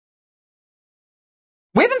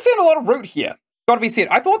 We haven't seen a lot of route here. Gotta be said.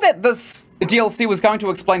 I thought that this DLC was going to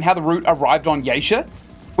explain how the route arrived on Geisha,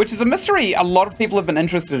 which is a mystery a lot of people have been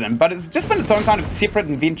interested in, but it's just been its own kind of separate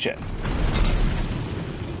adventure.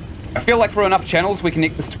 I feel like through enough channels we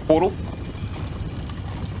connect this to Portal.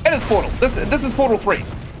 It is Portal. This is Portal 3.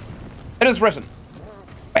 It is written.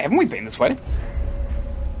 Wait, haven't we been this way?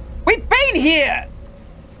 We've been here!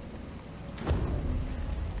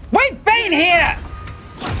 We've been here!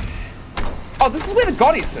 Oh, this is where the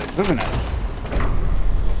goddess is, isn't it?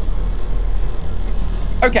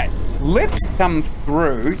 Okay, let's come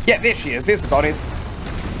through. Yeah, there she is. There's the goddess.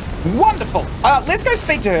 Wonderful. Let's go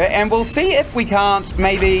speak to her, and we'll see if we can't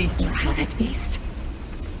maybe... You have it, beast.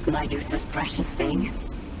 Lydusa's precious thing.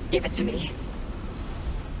 Give it to me.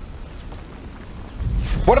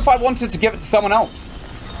 What if I wanted to give it to someone else?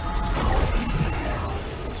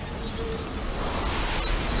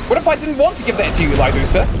 What if I didn't want to give that to you,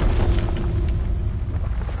 Lydusa?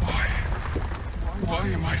 Why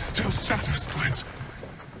am I still shatter split?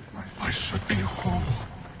 I should be whole.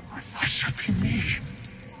 I should be me.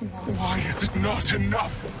 Why is it not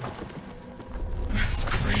enough? The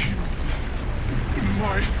screams.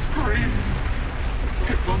 My screams.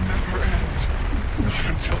 It will never end. Not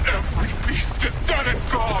until every beast is done and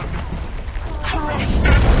gone. Crushed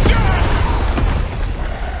and dead!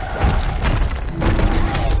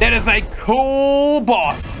 That is a cool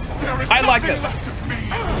boss. I like this.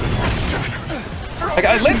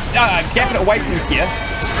 Okay, let's gap it away from here.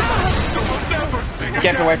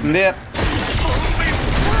 Gap it away from there.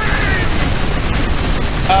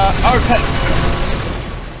 Oh, piss.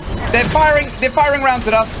 They're firing rounds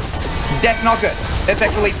at us. That's not good. That's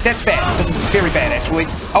bad. This is very bad, actually.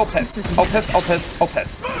 Oh, piss. Oh, piss. Oh, piss. Oh,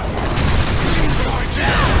 piss.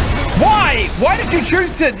 Why? Why did you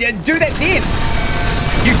choose to do that then?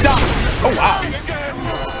 You dunce. Oh, wow.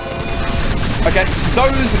 Okay,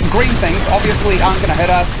 those green things obviously aren't going to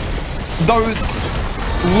hit us. Those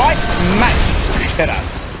lights may hit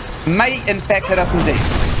us. May, in fact, hit us indeed.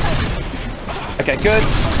 Okay, good.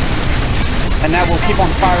 And now we'll keep on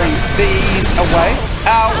firing these away.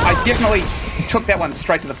 Ow, I definitely took that one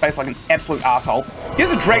straight to the face like an absolute asshole.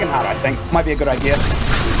 Here's a dragon heart, I think. Might be a good idea.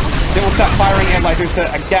 Then we'll start firing at Lydusa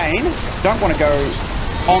again. Don't want to go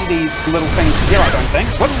on these little things here, I don't think.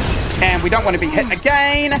 Whoops. And we don't want to be hit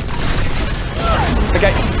again.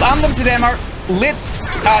 Okay, unlimited ammo. Let's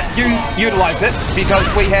utilize it because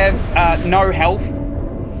we have no health.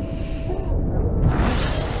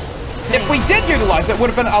 If we did utilize it, it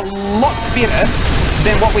would have been a lot better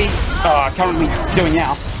than what we are currently doing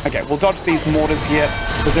now. Okay, we'll dodge these mortars here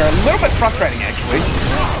because they're a little bit frustrating, actually.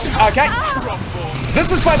 Okay,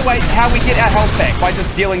 this is, by the way, how we get our health back, by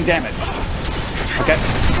just dealing damage. Okay.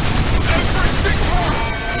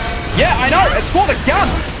 Yeah, I know. It's called a gun.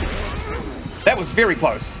 That was very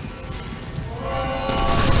close.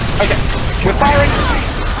 Okay, we're firing.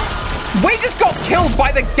 We just got killed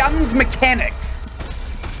by the gun's mechanics.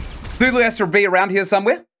 Zulu has to be around here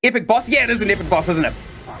somewhere. Epic boss? Yeah, it is an epic boss, isn't it?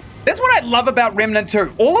 That's what I love about Remnant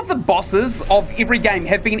 2. All of the bosses of every game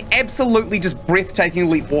have been absolutely just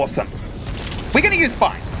breathtakingly awesome. We're going to use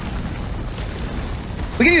spines.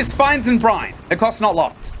 We're going to use spines and brine. It costs not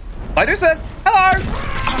lots. I do, sir. Hello.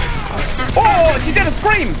 Oh, she did a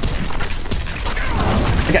scream.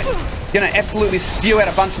 Okay, gonna absolutely spew out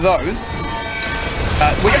a bunch of those.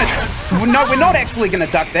 No, we're not actually gonna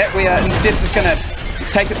duck that. We are instead just gonna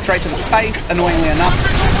take it straight to the face, annoyingly enough.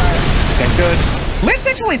 Okay, good. Let's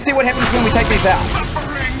actually see what happens when we take these out.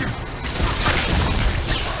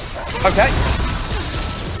 Okay.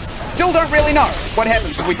 Still don't really know what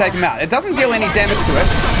happens if we take them out. It doesn't deal any damage to it.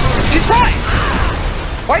 She's crying!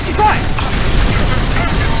 Why is she crying?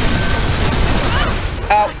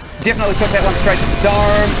 Definitely took that one straight to the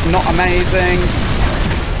dome. Not amazing.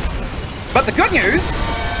 But the good news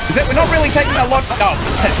is that we're not really taking a lot. Oh,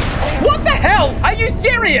 piss. What the hell? Are you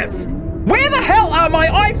serious? Where the hell are my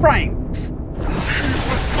iframes?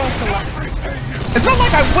 It's not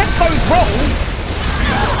like I whipped those rolls.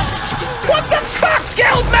 What the fuck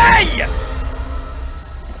killed me?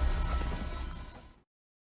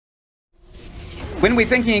 When are we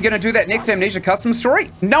thinking you're going to do that next Amnesia custom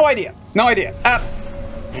story? No idea. No idea.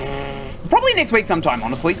 Probably next week sometime,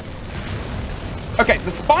 honestly. Okay,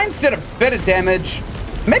 the spines did a bit of damage.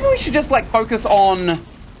 Maybe we should just, like, focus on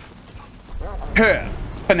her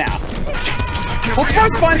for now. We'll throw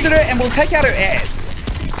spines at her and we'll take out her ads.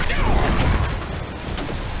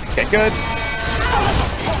 Okay, good.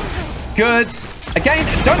 Good. Again,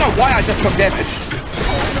 don't know why I just took damage.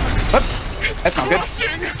 Oops, that's not good.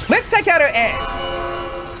 Let's take out her ads.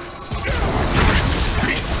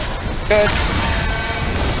 Good.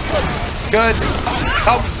 Good.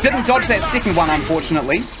 Oh, didn't dodge that second one,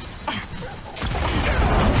 unfortunately.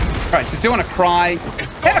 Alright, she's doing a cry.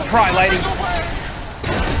 Have a cry, lady.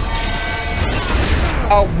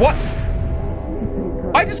 Oh, what?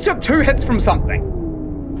 I just took 2 hits from something.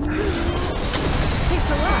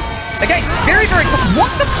 Okay, very, very cool.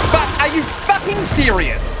 What the fuck? Are you fucking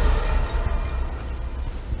serious?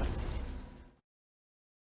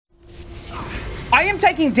 I am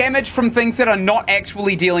taking damage from things that are not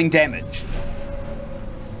actually dealing damage.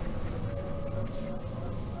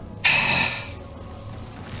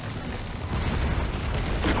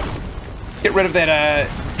 Get rid of that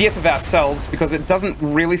death of ourselves because it doesn't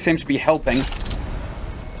really seem to be helping.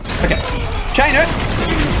 Okay, chain it.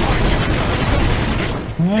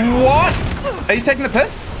 What? Are you taking the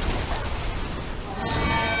piss?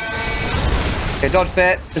 Okay, dodge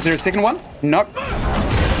that. Is there a second one? Nope.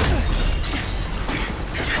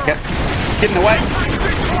 Okay, get in the way.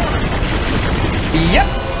 Yep,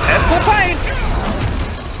 that's full pain.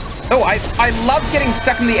 Oh, I love getting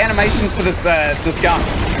stuck in the animation for this this gun.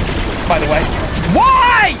 By the way,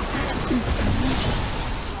 why?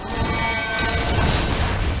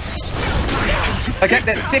 Okay,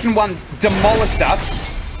 that second one demolished us.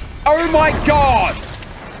 Oh my god!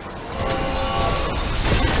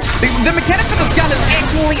 The mechanic for this gun is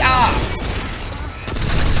actually arse.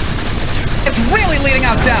 It's really leading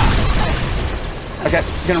us down. Okay,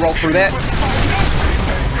 gonna roll through that.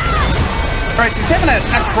 Alright, she's having a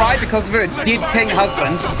cry because of her dead king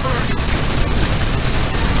husband.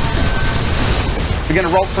 We're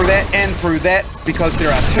gonna roll through that and through that because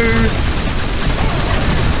there are 2.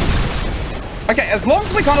 Okay, as long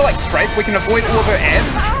as we kind of like strafe, we can avoid all of her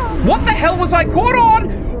ads. What the hell was I caught on?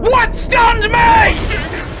 What stunned me?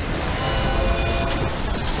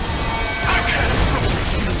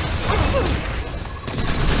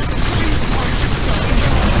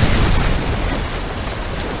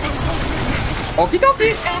 Okie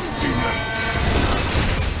dokie.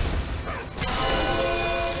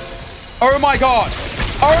 Oh my god.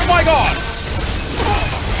 Oh my god.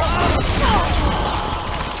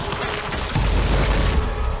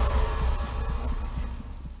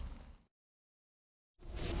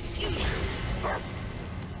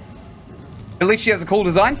 At least she has a cool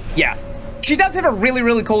design? Yeah. She does have a really,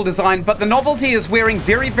 really cool design, but the novelty is wearing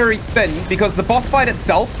very, very thin because the boss fight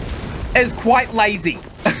itself is quite lazy.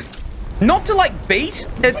 Not to like beat,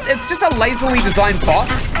 it's just a lazily designed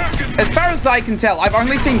boss. As far as I can tell, I've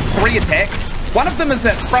only seen 3 attacks. One of them is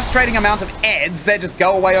a frustrating amount of ads that just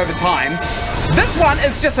go away over time. This one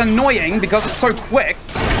is just annoying because it's so quick.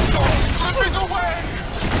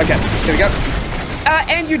 Okay, here we go.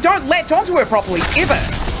 And you don't latch onto her properly, ever.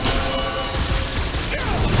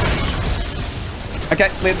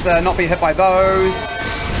 Okay, let's not be hit by those.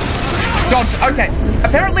 Dodge. Okay.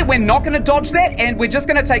 Apparently we're not going to dodge that, and we're just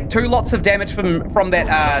going to take 2 lots of damage from that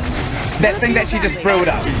that thing that she just threw at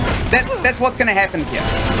us. That's what's going to happen here.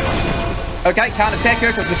 Okay, can't attack her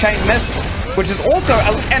because the chain missed, which is also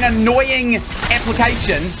an annoying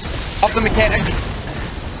application of the mechanics.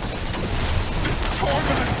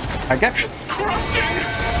 Okay.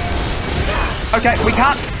 Okay, we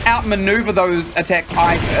can't outmaneuver those attacks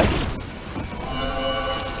either.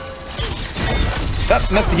 Oh,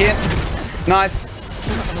 missed again. Nice.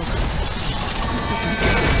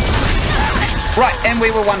 Right, and we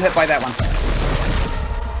were 1 hit by that one.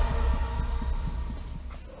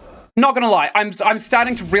 Not gonna lie, I'm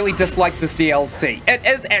starting to really dislike this DLC. It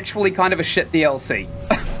is actually kind of a shit DLC.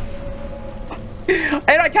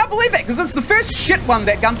 And I can't believe that, because it's the first shit one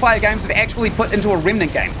that Gunfire Games have actually put into a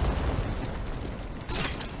Remnant game.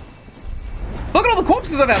 Look at all the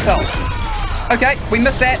corpses of ourselves. Okay, we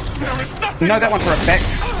missed that. Know that one for a fact.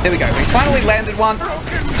 There we go. We finally landed one.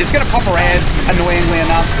 It's going to pop our ads, annoyingly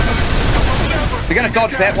enough. We're going to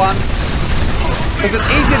dodge that one. Because it's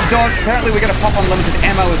easier to dodge. Apparently we're going to pop unlimited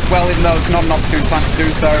ammo as well, even though it's not an opportune time to do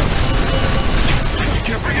so.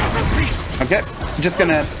 Okay, just going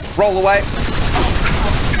to roll away.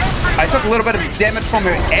 I took a little bit of damage from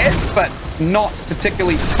her ads, but not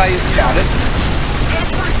particularly phased about it.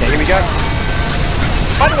 Okay, here we go.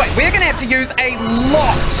 By the way, we're going to have to use a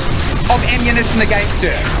lot of ammunition against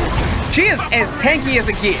her. She is as tanky as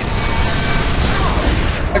it gets.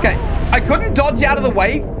 Okay, I couldn't dodge out of the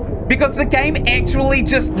way because the game actually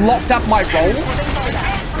just locked up my roll.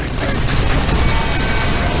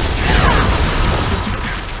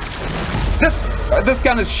 This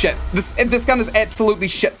gun is shit. This gun is absolutely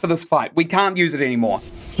shit for this fight. We can't use it anymore.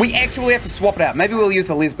 We actually have to swap it out. Maybe we'll use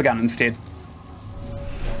the Lesber gun instead.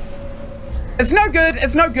 It's no good.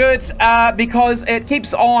 It's no good because it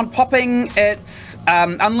keeps on popping its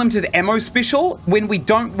unlimited ammo special when we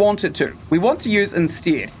don't want it to. We want to use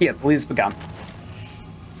instead. Here, the Lesber gun.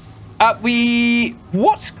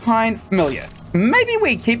 What kind familiar? Maybe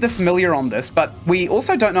we keep the familiar on this, but we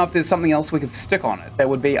also don't know if there's something else we could stick on it that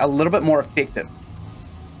would be a little bit more effective.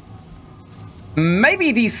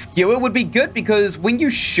 Maybe the skewer would be good because when you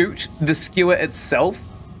shoot the skewer itself,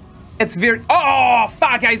 it's very... Oh,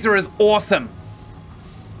 Fargazer is awesome.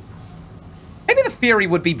 Maybe the Fury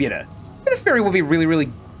would be better. Maybe the Fury would be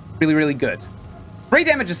really good. 3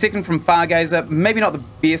 damage a second from Fargazer. Maybe not the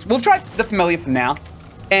best. We'll try the familiar for now.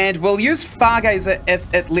 And we'll use Fargazer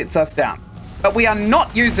if it lets us down. But we are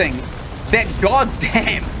not using that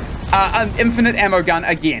goddamn infinite ammo gun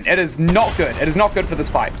again. It is not good. It is not good for this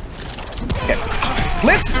fight. Okay.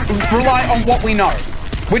 Let's rely on what we know,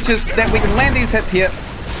 which is that we can land these hits here.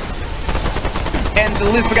 And the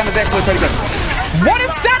Lesber gun is actually pretty good. What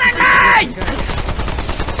is stunning me?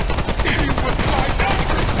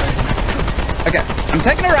 Okay, I'm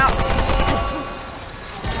taking her out.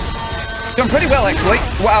 Doing pretty well, actually.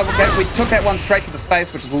 Wow, okay, we took that one straight to the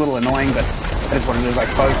face, which is a little annoying, but that is what it is, I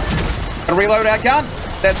suppose. Gonna reload our gun.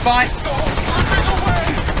 That's fine.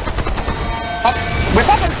 Pop. We're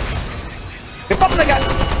popping. We're popping the gun.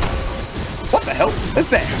 What the hell is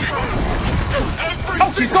that?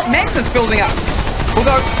 Oh, she's got madness building up.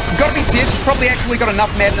 Although, gotta be said, she's probably actually got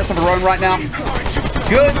enough madness of her own right now.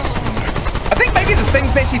 Good. I think maybe the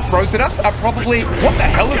things that she throws at us are probably... What the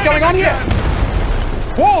hell is going on here?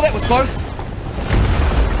 Whoa, that was close.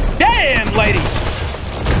 Damn, lady.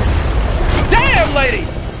 Damn, lady.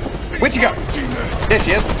 Where'd she go? There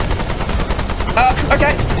she is.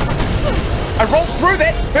 Okay. I rolled through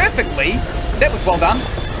that perfectly. That was well done.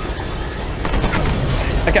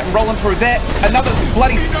 Okay, I'm rolling through that. Another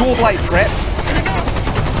bloody saw blade trap.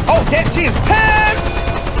 Oh, damn, she is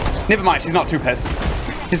pissed! Never mind, she's not too pissed.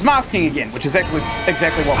 She's masking again, which is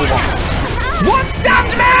exactly what we want. What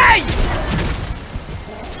stunned me?!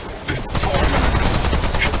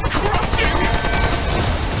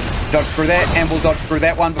 Dodge through that, and we'll dodge through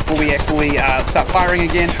that one before we actually start firing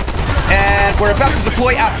again. And we're about to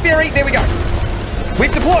deploy our Fury. There we go.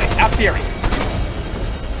 We've deployed our Fury.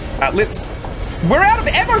 We're out of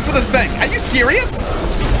ammo for this thing. Are you serious?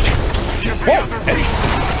 Whoa.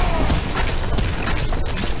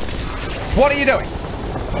 What are you doing?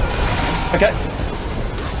 Okay.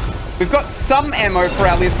 We've got some ammo for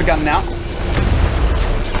our Lesber gun now.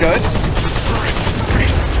 Good.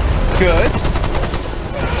 Good.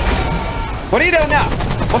 What are you doing now?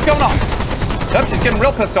 What's going on? Oh, she's getting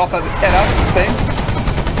real pissed off at us, it seems.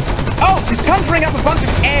 Oh, she's conjuring up a bunch of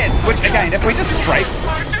ads, which, again, if we just strafe,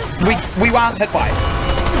 we aren't hit by.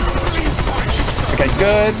 Okay,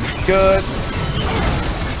 good, good.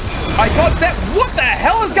 I got that. What the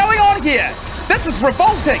hell is going on here? This is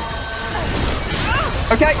revolting.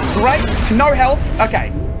 Okay, great. No health.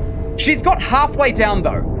 Okay. She's got halfway down,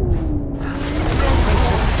 though.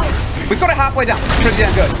 We've got her halfway down. Pretty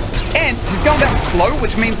damn good. And she's going down slow,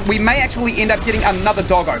 which means we may actually end up getting another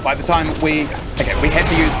doggo by the time we... Okay, we had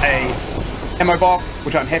to use a ammo box,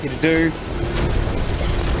 which I'm happy to do.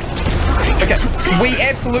 Okay, we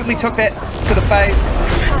absolutely took that to the face.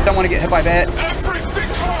 Don't want to get hit by that.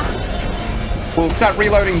 We'll start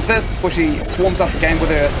reloading this before she swarms us again with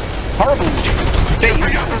her horrible beam.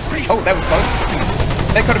 Oh, that was close.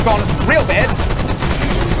 That could have gone real bad.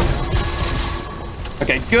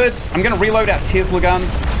 Okay, good. I'm going to reload our Tesla gun.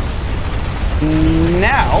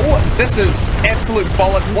 Now, this is absolute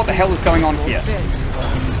bollocks. What the hell is going on here?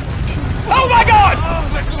 Oh my god!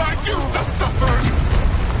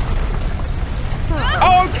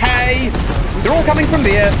 Okay! They're all coming from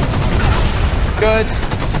there. Good.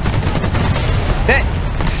 That's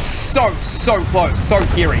so close. So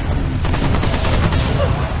eerie.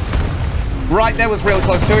 Right, that was really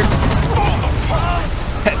close too.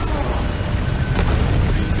 Yes.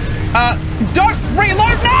 Don't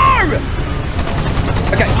reload! No!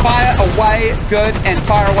 Okay, fire away, good, and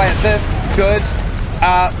fire away at this, good.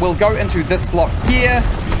 We'll go into this slot here,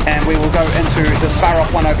 and we will go into this far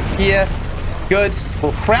off one over here. Good.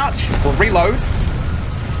 We'll crouch, we'll reload.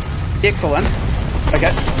 Excellent.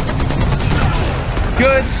 Okay.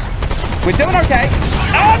 Good. We're doing okay.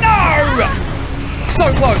 Oh no!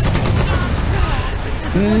 So close.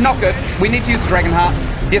 Not good. We need to use the Dragon Heart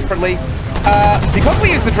desperately. Because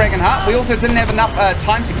we used the Dragon Heart, we also didn't have enough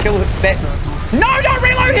time to kill that. No, don't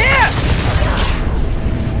reload here!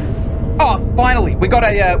 Oh, finally, we got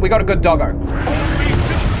a good doggo.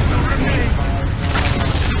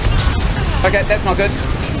 Okay, that's not good.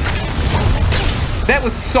 That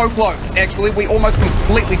was so close. Actually, we almost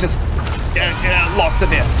completely just lost it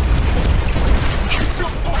there.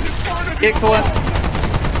 Excellent.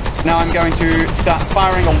 Now I'm going to start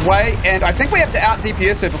firing away, and I think we have to out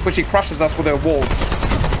DPS her before she crushes us with her walls.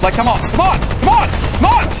 Like, come on, come on, come on, come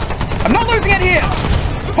on! I'm not losing it here!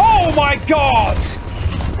 Oh my god!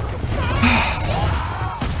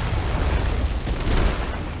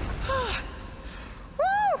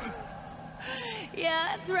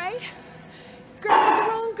 Yeah, that's right. Scrapped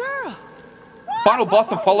the wrong girl. Final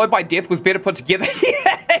boss followed by death was better put together.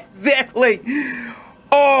 Yeah, exactly.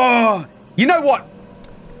 Oh, you know what?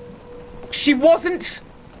 She wasn't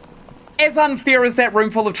as unfair as that room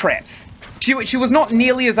full of traps. She was not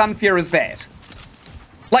nearly as unfair as that.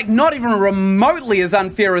 Like, not even remotely as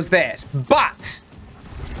unfair as that. But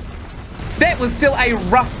that was still a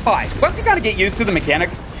rough fight. Once you kind of get used to the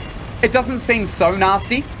mechanics, it doesn't seem so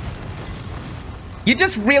nasty. You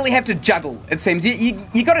just really have to juggle, it seems.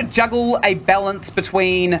 You got to juggle a balance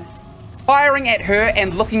between firing at her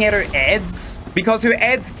and looking at her ads, because her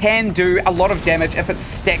ads can do a lot of damage if it's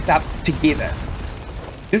stacked up together.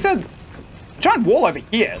 There's a giant wall over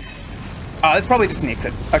here. Oh, it's probably just an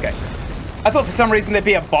exit. Okay. I thought for some reason there'd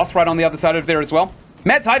be a boss right on the other side of there as well.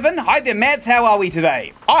 Mads Hyven, hi there Mads, how are we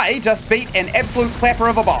today? I just beat an absolute clapper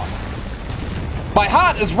of a boss. My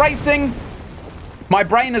heart is racing, my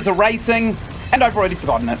brain is erasing, and I've already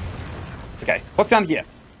forgotten it. Okay, what's down here?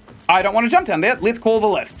 I don't want to jump down there, let's call the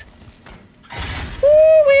lift.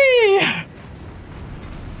 Woo-wee!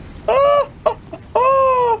 Oh, oh,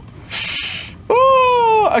 oh.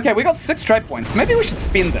 Oh, okay, we got 6 trade points. Maybe we should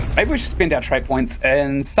spend them. Maybe we should spend our trade points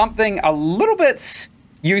in something a little bit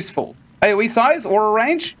useful. AoE size, aura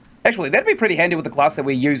range? Actually, that'd be pretty handy with the class that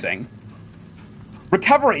we're using.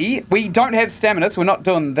 Recovery, we don't have stamina, so we're not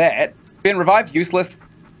doing that. Being revived, useless.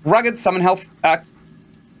 Rugged, summon health,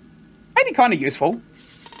 maybe kind of useful.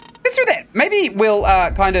 Let's do that. Maybe we'll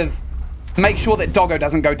kind of make sure that Doggo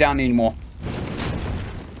doesn't go down anymore.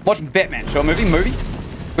 Watching Batman. Show a movie? Movie?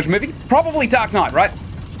 Which movie? Probably Dark Knight, right?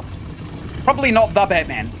 Probably not The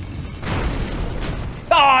Batman.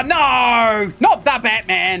 Oh, no! Not The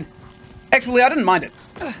Batman! Actually, I didn't mind it.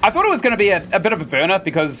 I thought it was going to be a bit of a burner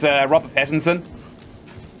because Robert Pattinson.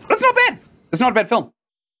 But it's not bad. It's not a bad film.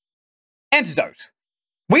 Antidote.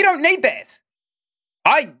 We don't need that.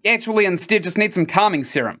 I actually instead just need some calming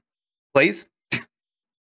serum. Please.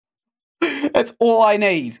 That's all I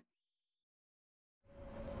need.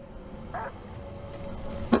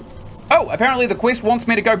 Oh, apparently the quest wants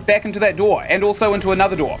me to go back into that door and also into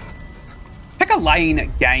another door. Pick a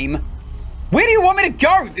lane, game. Where do you want me to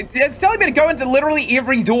go? It's telling me to go into literally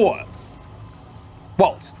every door.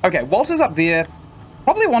 Walt. Okay, Walt is up there.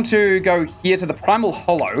 Probably want to go here to the Primal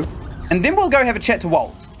Hollow, and then we'll go have a chat to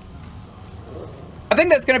Walt. I think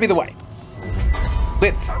that's going to be the way.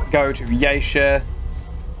 Let's go to Yasha.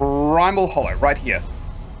 Primal Hollow, right here.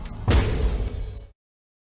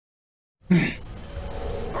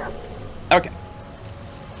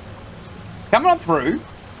 through.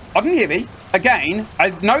 Hot and heavy. Again, I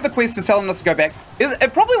know the quest is telling us to go back.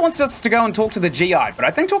 It probably wants us to go and talk to the GI, but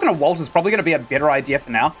I think talking to Walt is probably going to be a better idea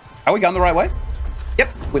for now. Are we going the right way? Yep,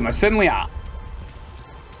 we most certainly are.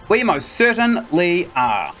 We most certainly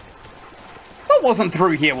are. That wasn't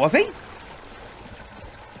through here, was he?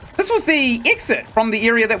 This was the exit from the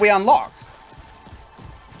area that we unlocked.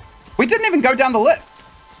 We didn't even go down the lift.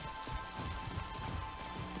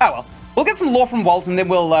 Oh well. We'll get some lore from Walt and then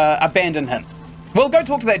we'll abandon him. We'll go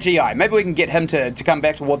talk to that GI. Maybe we can get him to come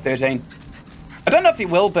back to Ward 13. I don't know if he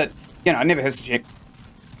will, but, you know, it never hurts to check.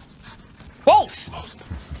 Walt! Lost.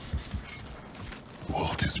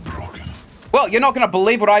 Walt is broken. Well, you're not going to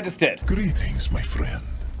believe what I just did. Greetings, my friend.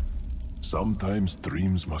 Sometimes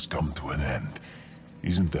dreams must come to an end.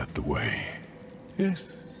 Isn't that the way?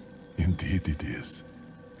 Yes, indeed it is.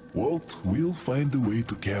 Walt will find a way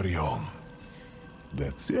to carry on.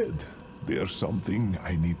 That said, there's something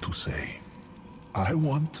I need to say. I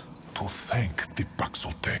want to thank the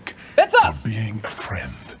Paxotech for being a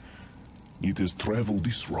friend. It has traveled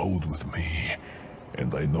this road with me,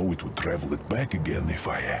 and I know it would travel it back again if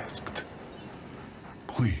I asked.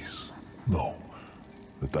 Please know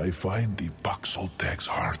that I find the Paxotech's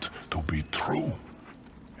heart to be true,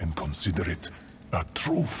 and consider it a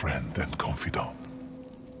true friend and confidant.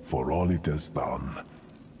 For all it has done,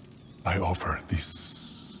 I offer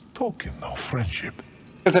this token of friendship.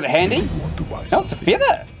 Is it handy? Do you want to buy No, it's a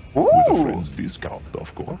feather. Ooh. with a friend's discount,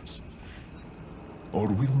 of course. Or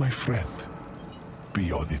will my friend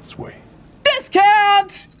be on its way?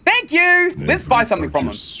 Discount! Thank you! Let's buy something from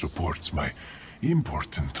him. Supports my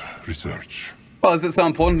important research. Well, is it so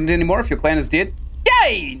important anymore if your clan is dead?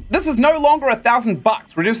 Yay! This is no longer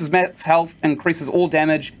 $1,000. Reduces max health, increases all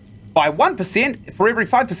damage by 1% for every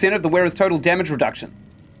 5% of the wearer's total damage reduction.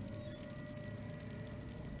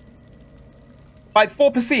 By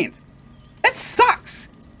 4%. That sucks.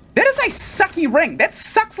 That is a sucky ring. That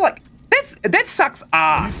sucks like... That sucks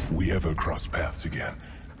ass. If we ever cross paths again,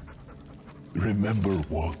 remember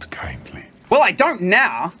Walt kindly. Well, I don't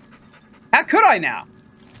now. How could I now?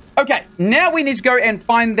 Okay, now we need to go and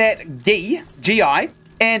find that GI,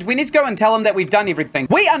 and we need to go and tell him that we've done everything.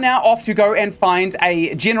 We are now off to go and find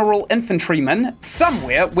a general infantryman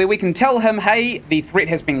somewhere where we can tell him, hey, the threat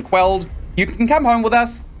has been quelled. You can come home with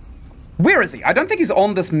us. Where is he? I don't think he's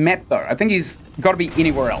on this map, though. I think he's got to be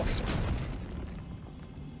anywhere else.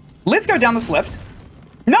 Let's go down this lift.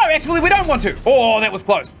 No, actually, we don't want to. Oh, that was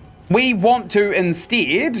close. We want to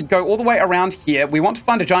instead go all the way around here. We want to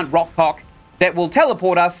find a giant rock cock that will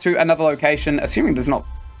teleport us to another location, assuming there's not...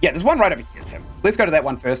 Yeah, there's one right over here, so let's go to that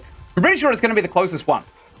one first. I'm pretty sure it's going to be the closest one.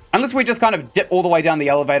 Unless we just kind of dip all the way down the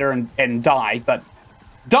elevator and die, but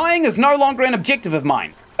dying is no longer an objective of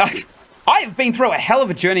mine. I have been through a hell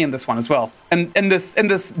of a journey in this one as well, in this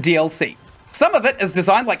DLC. Some of it is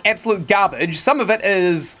designed like absolute garbage. Some of it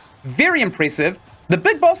is very impressive. The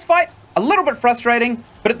big boss fight, a little bit frustrating,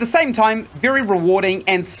 but at the same time, very rewarding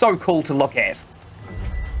and so cool to look at.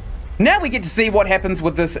 Now we get to see what happens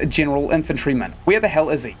with this general infantryman. Where the hell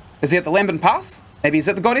is he? Is he at the Lambent Pass? Maybe he's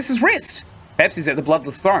at the Goddess's Rest. Perhaps he's at the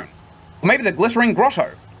Bloodless Throne. Or maybe the Glittering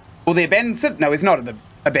Grotto. Or the Abandoned Citadel. No, he's not at the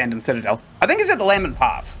Abandoned Citadel. I think he's at the Lambent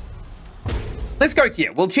Pass. Let's go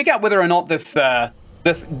here. We'll check out whether or not this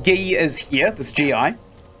Gi is here, this GI.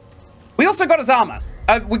 We also got his armor.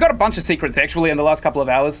 We got a bunch of secrets, actually, in the last couple of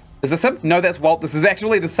hours. Is this him? No, that's Walt. This is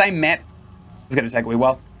actually the same map. It's going to take a wee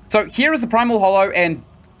while. So here is the Primal Hollow and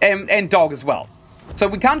Dog as well. So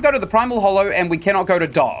we can't go to the Primal Hollow and we cannot go to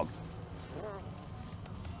Dog.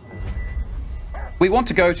 We want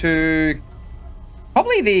to go to...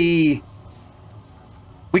 probably the...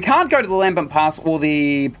 We can't go to the Lambent Pass or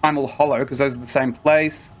the Primal Hollow because those are the same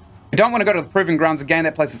place. We don't want to go to the Proving Grounds again.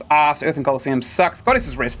 That place is arse. Earthen Coliseum sucks.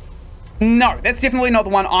 Goddess's Rest. No, that's definitely not the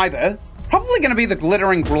one either. Probably going to be the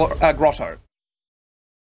Glittering Grotto.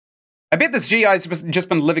 I bet this GI's just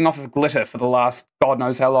been living off of glitter for the last God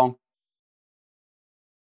knows how long.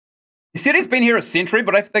 He said he's been here a century,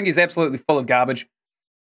 but I think he's absolutely full of garbage.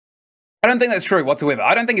 I don't think that's true whatsoever.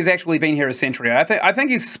 I don't think he's actually been here a century. I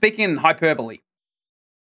think he's speaking in hyperbole.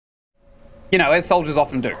 You know, as soldiers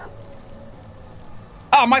often do.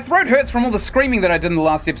 Oh, my throat hurts from all the screaming that I did in the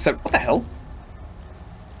last episode. What the hell?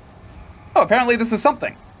 Oh, apparently this is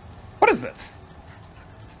something. What is this?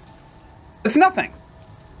 It's nothing.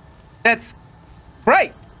 That's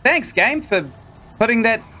great. Thanks, game, for putting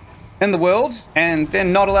that in the world and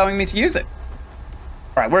then not allowing me to use it.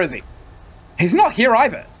 All right, where is he? He's not here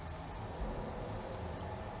either.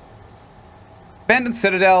 Abandoned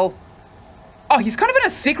Citadel. Oh, he's kind of in a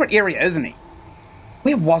secret area, isn't he?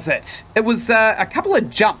 Where was it? It was a couple of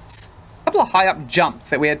jumps. A couple of high-up jumps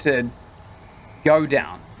that we had to go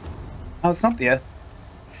down? Oh, it's not there.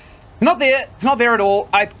 It's not there. It's not there at all.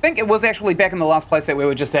 I think it was actually back in the last place that we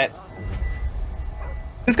were just at.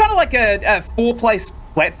 It's kind of like a four-place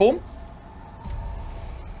platform.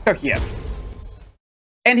 Go here.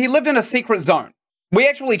 And he lived in a secret zone. We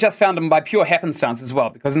actually just found him by pure happenstance as well,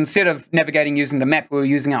 because instead of navigating using the map, we were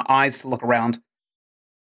using our eyes to look around.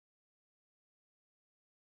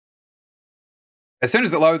 As soon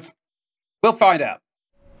as it loads, we'll find out.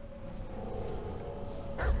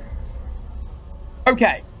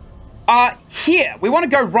 Okay. Here. We want to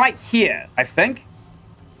go right here, I think.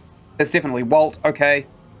 That's definitely Walt. Okay.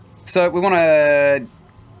 So we want to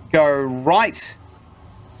go right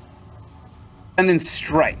and then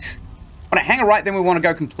straight. Want to hang a right, then we want to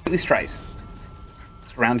go completely straight.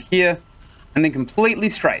 Just around here and then completely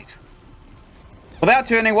straight. Without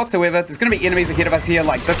turning whatsoever. There's going to be enemies ahead of us here,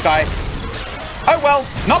 like this guy. Oh well,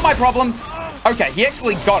 not my problem. Okay, he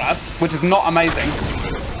actually got us, which is not amazing.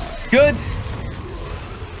 Good.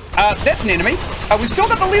 That's an enemy. We've still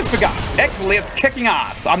got the Lesber gun. Actually, it's kicking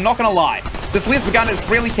ass. I'm not going to lie. This Lesber gun is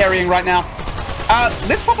really carrying right now.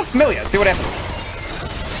 Let's pop a familiar, see what happens.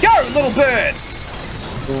 Go, little bird.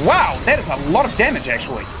 Wow, that is a lot of damage,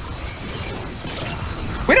 actually.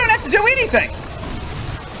 We don't have to do anything.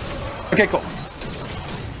 Okay, cool.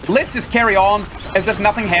 Let's just carry on as if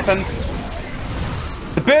nothing happened.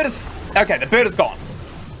 The bird is... Okay, the bird is gone.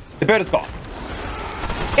 The bird is gone.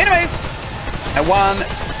 Enemies. And 1,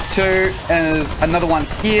 2, and there's another one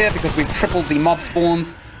here because we've tripled the mob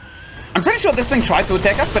spawns. I'm pretty sure this thing tried to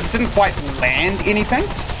attack us, but it didn't quite land anything.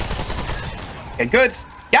 Okay, good.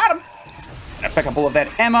 Got him. Gonna pick up all of that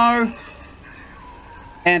ammo.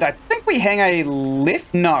 And I think we hang a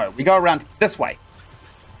left. No, we go around this way.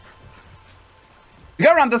 We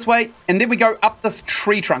go around this way, and then we go up this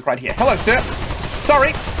tree trunk right here. Hello, sir.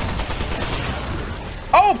 Sorry.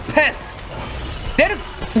 Oh, piss. That is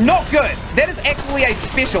not good. That is actually a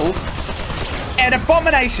special, an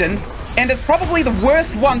abomination, and it's probably the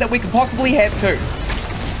worst one that we could possibly have too.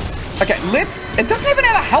 Okay, let's... It doesn't even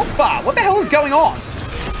have a health bar. What the hell is going on?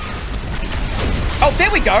 Oh,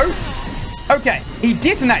 there we go. Okay, he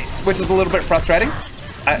detonates, which is a little bit frustrating.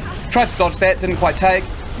 Tried to dodge that, didn't quite take.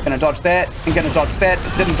 Gonna dodge that, and gonna dodge that,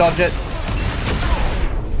 didn't dodge it.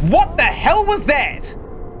 What the hell was that?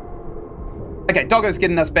 Okay, Doggo's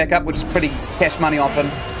getting us back up, which is pretty cash money off him.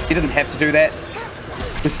 He didn't have to do that.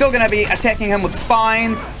 We're still going to be attacking him with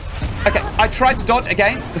spines. Okay, I tried to dodge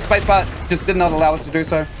again. The spacebar just did not allow us to do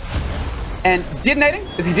so. And detonating?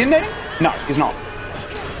 Is he detonating? No, he's not.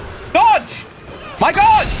 Dodge! My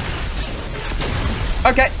God!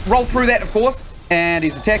 Okay, roll through that, of course. And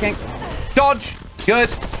he's attacking. Dodge. Good.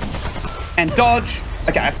 And dodge.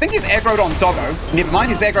 Okay, I think he's aggroed on Doggo. Never mind,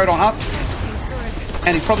 he's aggroed on us.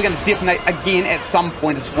 And he's probably going to detonate again at some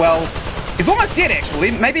point as well. He's almost dead, actually.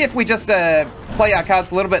 Maybe if we just play our cards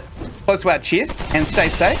a little bit close to our chest and stay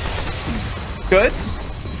safe. Good.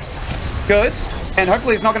 Good. And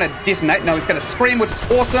hopefully he's not going to detonate. No, he's going to scream, which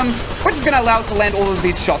is awesome. Which is going to allow us to land all of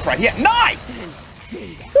these shots right here. Nice!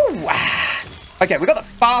 Ooh. Okay, we got the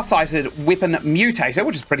far-sighted weapon mutator,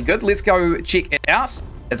 which is pretty good. Let's go check it out.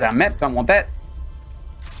 There's our map. Don't want that.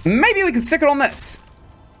 Maybe we can stick it on this.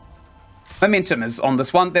 Momentum is on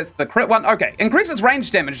this one. That's the crit one. Okay. Increases range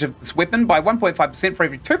damage of this weapon by 1.5% for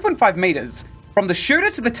every 2.5 meters from the shooter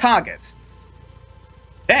to the target.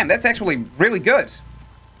 Damn, that's actually really good.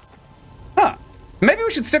 Huh. Maybe we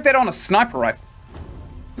should stick that on a sniper rifle.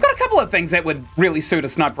 We've got a couple of things that would really suit a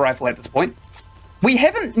sniper rifle at this point. We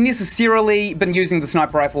haven't necessarily been using the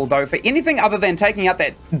sniper rifle, though, for anything other than taking out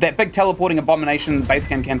that big teleporting abomination base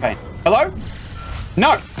game campaign. Hello?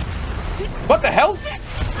 No. What the hell?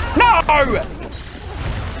 No!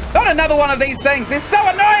 Not another one of these things. They're so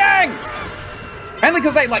annoying! Mainly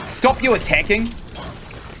because they, like, stop you attacking.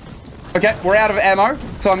 Okay, we're out of ammo,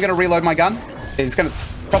 so I'm going to reload my gun. He's going to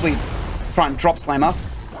probably try and drop slam us.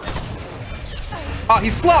 Oh,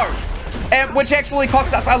 he's slow! Which actually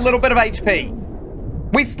cost us a little bit of HP.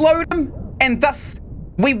 We slowed him, and thus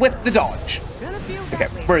we whipped the dodge. Okay,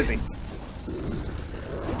 where is he?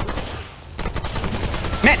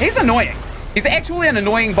 Man, he's annoying. He's actually an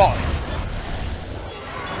annoying boss.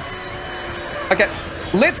 Okay,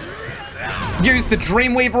 let's use the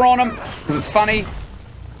Dreamweaver on him, because it's funny.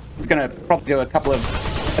 He's going to probably do a couple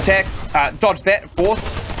of attacks. Dodge that, of course.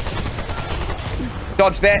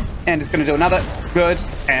 Dodge that, and he's going to do another. Good.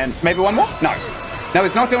 And maybe one more? No. No,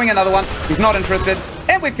 he's not doing another one. He's not interested.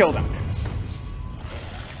 And we've killed him.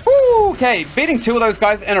 Woo, okay, beating two of those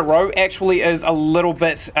guys in a row actually is a little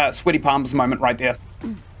bit sweaty palms moment right there.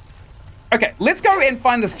 Okay, let's go and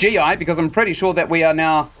find this GI, because I'm pretty sure that we are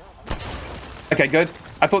now... Okay, good.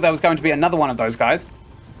 I thought that was going to be another one of those guys.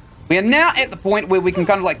 We are now at the point where we can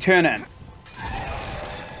kind of like turn in.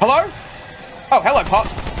 Hello? Oh, hello, Pop.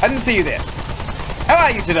 I didn't see you there. How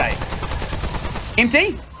are you today?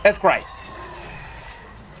 Empty? That's great.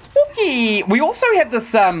 Okay. We also have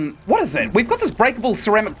this, what is it? We've got this breakable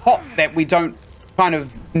ceramic pot that we don't kind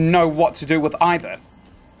of know what to do with either.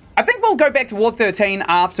 I think we'll go back to Ward 13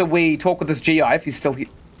 after we talk with this GI if he's still here.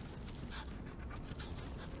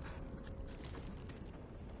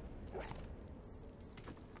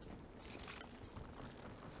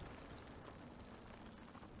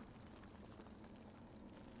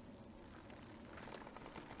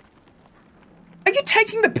 Are you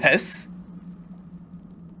taking the piss?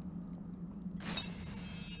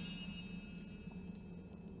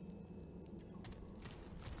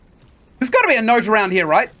 There's got to be a note around here,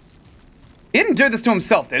 right? He didn't do this to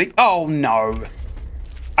himself, did he? Oh, no.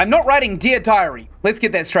 I'm not writing Dear Diary. Let's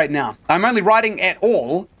get that straight now. I'm only writing at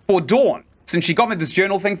all for Dawn, since she got me this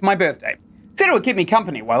journal thing for my birthday. Said it would keep me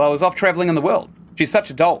company while I was off traveling in the world. She's such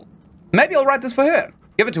a doll. Maybe I'll write this for her.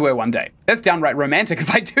 Give it to her one day. That's downright romantic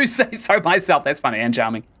if I do say so myself. That's funny and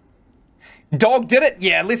charming. Dog did it?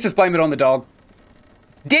 Yeah, let's just blame it on the dog.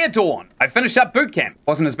 Dear Dawn, I finished up boot camp.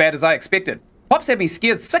 Wasn't as bad as I expected. Pops had me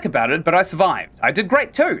scared sick about it, but I survived. I did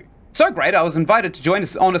great too. So great, I was invited to join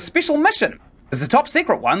us on a special mission. It's a top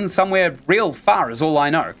secret one, somewhere real far is all I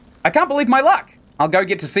know. I can't believe my luck. I'll go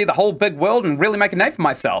get to see the whole big world and really make a name for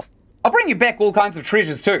myself. I'll bring you back all kinds of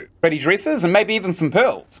treasures too. Pretty dresses and maybe even some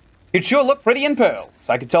pearls. You'd sure look pretty in pearls.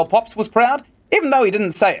 I could tell Pops was proud, even though he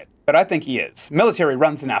didn't say it, but I think he is. Military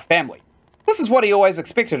runs in our family. This is what he always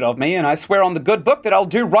expected of me, and I swear on the good book that I'll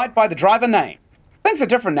do right by the driver name. Things are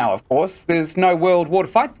different now, of course. There's no world war to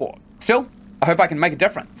fight for. Still, I hope I can make a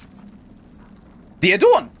difference. Dear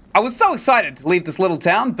Dawn, I was so excited to leave this little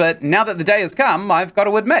town, but now that the day has come, I've got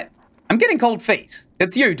to admit, I'm getting cold feet.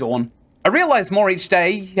 It's you, Dawn. I realize more each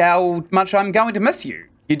day how much I'm going to miss you.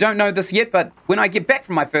 You don't know this yet, but when I get back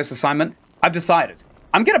from my first assignment, I've decided.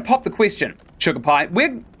 I'm going to pop the question, Sugar Pie.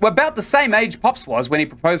 We're about the same age Pops was when he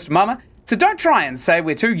proposed to Mama, so don't try and say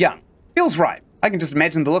we're too young. Feels right. I can just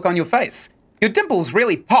imagine the look on your face. Your dimples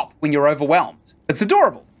really pop when you're overwhelmed. It's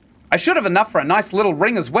adorable. I should have enough for a nice little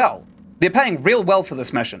ring as well. They're paying real well for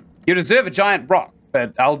this mission. You deserve a giant rock,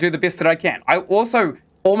 but I'll do the best that I can. I also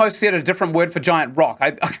almost said a different word for giant rock.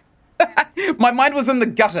 My mind was in the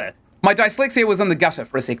gutter. My dyslexia was in the gutter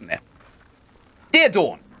for a second there. Dear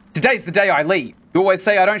Dawn, today's the day I leave. You always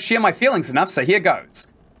say I don't share my feelings enough, so here goes.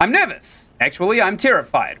 I'm nervous. Actually, I'm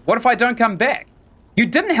terrified. What if I don't come back? You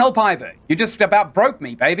didn't help either. You just about broke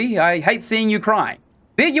me, baby. I hate seeing you cry.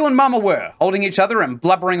 There you and Mama were, holding each other and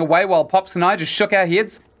blubbering away while Pops and I just shook our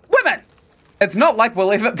heads. Women! It's not like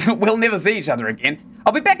we'll never see each other again.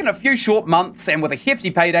 I'll be back in a few short months and with a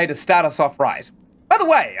hefty payday to start us off right. By the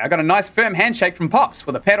way, I got a nice firm handshake from Pops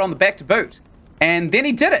with a pat on the back to boot. And then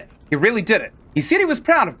he did it. He really did it. He said he was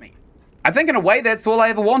proud of me. I think in a way that's all I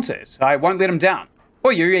ever wanted. I won't let him down.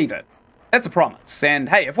 Or you either. That's a promise. And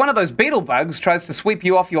hey, if one of those beetle bugs tries to sweep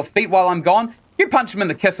you off your feet while I'm gone, you punch him in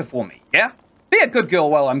the kisser for me, yeah? Be a good girl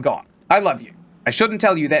while I'm gone. I love you. I shouldn't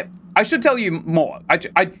tell you that. I should tell you more. I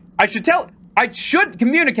should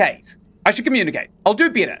communicate. I should communicate. I'll do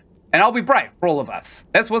better. And I'll be brave for all of us.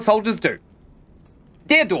 That's what soldiers do.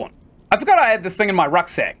 Dear Dawn, I forgot I had this thing in my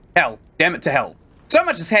rucksack. Hell, damn it to hell. So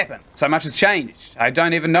much has happened. So much has changed. I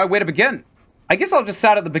don't even know where to begin. I guess I'll just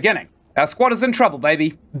start at the beginning. Our squad is in trouble,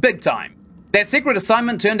 baby. Big time. That secret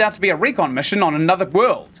assignment turned out to be a recon mission on another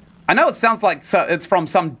world. I know it sounds like it's from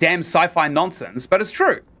some damn sci-fi nonsense, but it's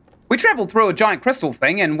true. We traveled through a giant crystal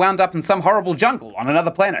thing and wound up in some horrible jungle on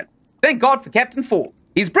another planet. Thank God for Captain Ford.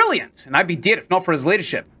 He's brilliant, and I'd be dead if not for his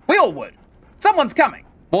leadership. We all would. Someone's coming.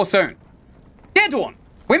 More soon. Dear Dawn,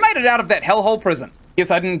 we made it out of that hellhole prison.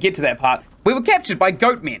 Yes, I didn't get to that part. We were captured by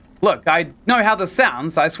goat men. Look, I know how this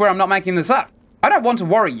sounds. I swear I'm not making this up. I don't want to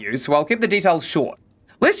worry you, so I'll keep the details short.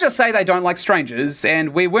 Let's just say they don't like strangers,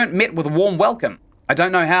 and we weren't met with a warm welcome. I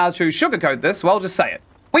don't know how to sugarcoat this, so I'll just say it.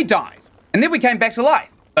 We died, and then we came back to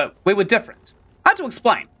life, but we were different. Hard to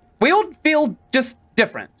explain. We all feel just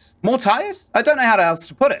different. More tired? I don't know how else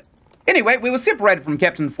to put it. Anyway, we were separated from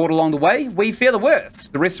Captain Ford along the way. We fear the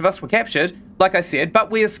worst. The rest of us were captured, like I said,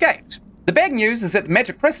 but we escaped. The bad news is that the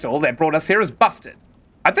magic crystal that brought us here is busted.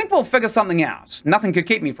 I think we'll figure something out. Nothing could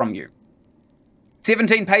keep me from you.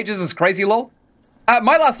 17 pages is crazy, lol.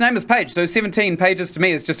 My last name is Page, so 17 pages to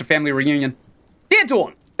me is just a family reunion. Dear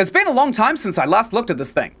Dawn, it's been a long time since I last looked at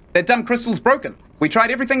this thing. That dumb crystal's broken. We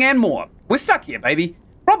tried everything and more. We're stuck here, baby.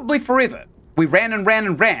 Probably forever. We ran and ran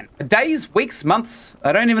and ran. For days, weeks, months,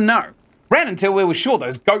 I don't even know. Ran until we were sure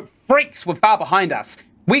those goat freaks were far behind us.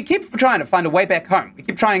 We keep trying to find a way back home. We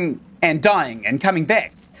keep trying and dying and coming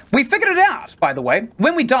back. We figured it out, by the way.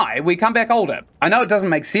 When we die, we come back older. I know it doesn't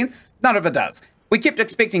make sense. None of it does. We kept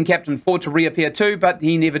expecting Captain Ford to reappear too, but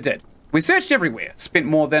he never did. We searched everywhere, spent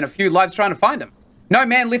more than a few lives trying to find him. No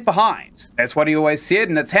man left behind. That's what he always said,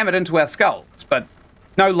 and it's hammered into our skulls. But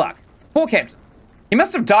no luck. Poor Captain. He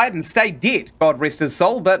must have died and stayed dead, God rest his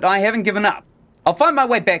soul, but I haven't given up. I'll find my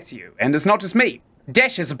way back to you, and it's not just me.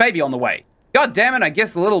 Dash has a baby on the way. God damn it, I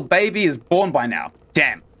guess the little baby is born by now.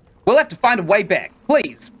 Damn. We'll have to find a way back.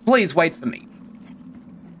 Please, please wait for me.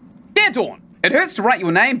 Dear Dawn, it hurts to write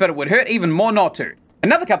your name, but it would hurt even more not to.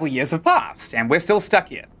 Another couple of years have passed, and we're still stuck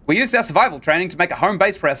here. We used our survival training to make a home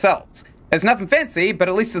base for ourselves. There's nothing fancy, but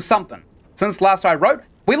at least there's something. Since last I wrote,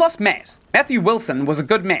 we lost Matt. Matthew Wilson was a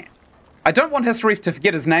good man. I don't want history to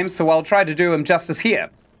forget his name, so I'll try to do him justice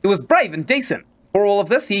here. He was brave and decent. For all of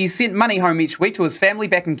this, he sent money home each week to his family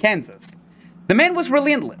back in Kansas. The man was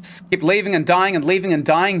relentless, kept leaving and dying and leaving and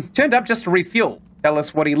dying, turned up just to refuel, tell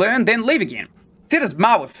us what he learned, then leave again. Said his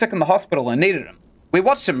ma was sick in the hospital and needed him. We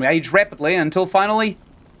watched him age rapidly until finally,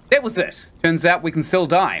 that was it. Turns out we can still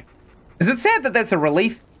die. Is it sad that that's a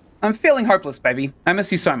relief? I'm feeling hopeless, baby. I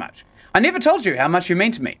miss you so much. I never told you how much you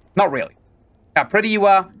mean to me. Not really. How pretty you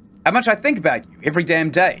are, how much I think about you every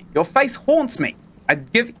damn day. Your face haunts me.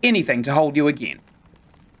 I'd give anything to hold you again.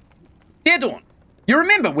 Dear Dawn, you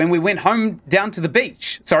remember when we went home down to the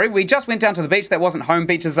beach? Sorry, we just went down to the beach. That wasn't home.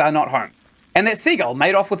 Beaches are not homes. And that seagull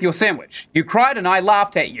made off with your sandwich. You cried and I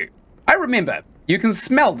laughed at you. I remember. You can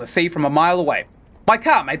smell the sea from a mile away. My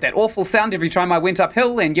car made that awful sound every time I went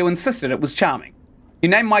uphill, and you insisted it was charming. You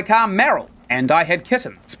named my car Meryl, and I had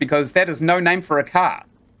kittens, because that is no name for a car.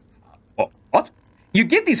 What? You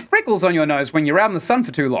get these freckles on your nose when you're out in the sun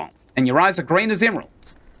for too long, and your eyes are green as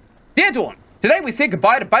emeralds. Dear Dawn, today we said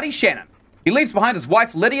goodbye to Buddy Shannon. He leaves behind his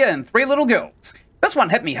wife Lydia and 3 little girls. This one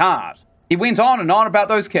hit me hard. He went on and on about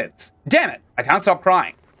those kids. Damn it, I can't stop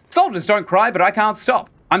crying. Soldiers don't cry, but I can't stop.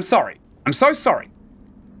 I'm sorry. I'm so sorry.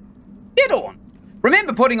 Dear Dawn,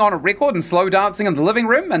 remember putting on a record and slow dancing in the living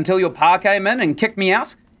room until your pa came in and kicked me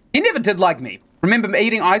out? He never did like me. Remember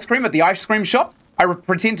eating ice cream at the ice cream shop? I would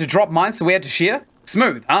pretend to drop mine so we had to share?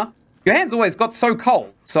 Smooth, huh? Your hands always got so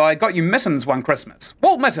cold, so I got you mittens one Christmas.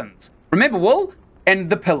 Wool mittens. Remember wool?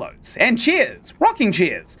 And the pillows. And chairs. Rocking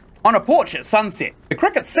chairs. On a porch at sunset. The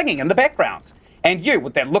crickets singing in the background. And you,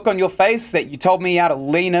 with that look on your face that you told me how to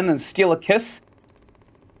lean in and steal a kiss.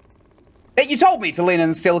 You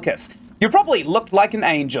probably looked like an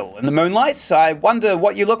angel in the moonlight. I wonder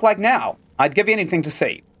what you look like now. I'd give anything to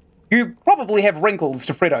see. You probably have wrinkles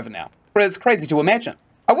to fret over now. But it's crazy to imagine.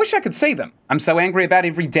 I wish I could see them. I'm so angry about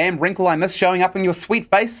every damn wrinkle I miss showing up in your sweet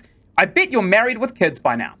face. I bet you're married with kids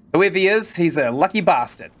by now. Whoever he is, he's a lucky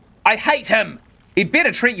bastard. I hate him! He'd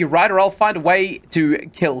better treat you right or I'll find a way to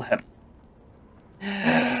kill him.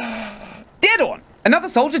 Dead on! Another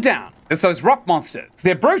soldier down. It's those rock monsters.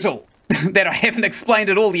 They're brutal. That I haven't explained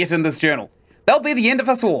at all yet in this journal. They'll be the end of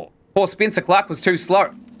us all. Poor Spencer Clark was too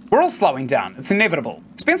slow. We're all slowing down. It's inevitable.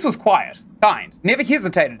 Spence was quiet, kind, never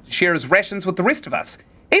hesitated to share his rations with the rest of us,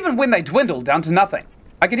 even when they dwindled down to nothing.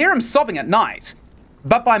 I could hear him sobbing at night.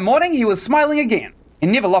 But by morning, he was smiling again. He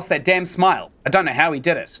never lost that damn smile. I don't know how he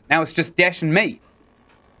did it. Now it's just Dash and me.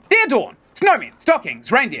 Dear Dawn, snowmen,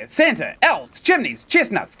 stockings, reindeer, Santa, elves, chimneys,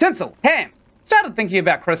 chestnuts, tinsel, ham. Started thinking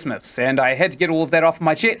about Christmas, and I had to get all of that off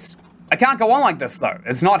my chest. I can't go on like this, though.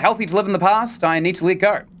 It's not healthy to live in the past. I need to let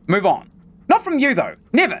go. Move on. Not from you, though.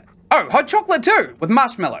 Never. Oh, hot chocolate, too, with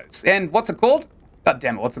marshmallows. And what's it called? God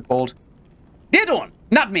damn it, what's it called? Dear Dawn,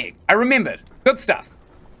 nutmeg. I remembered. Good stuff.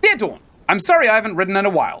 Dear Dawn, I'm sorry I haven't written in a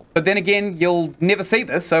while, but then again, you'll never see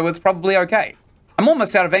this, so it's probably okay. I'm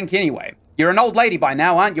almost out of ink anyway. You're an old lady by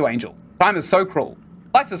now, aren't you, Angel? Time is so cruel.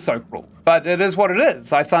 Life is so cruel. But it is what it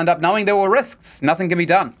is. I signed up knowing there were risks. Nothing can be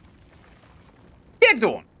done. Dear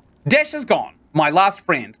Dawn, Dash is gone. My last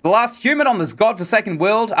friend. The last human on this godforsaken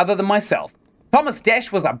world other than myself. Thomas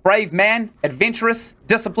Dash was a brave man, adventurous,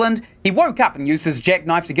 disciplined. He woke up and used his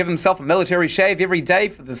jackknife to give himself a military shave every day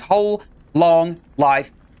for this whole long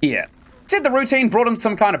life here. Said the routine brought him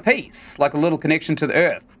some kind of peace, like a little connection to the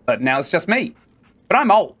earth. But now it's just me. But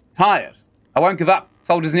I'm old, tired. I won't give up.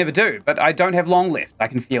 Soldiers never do, but I don't have long left. I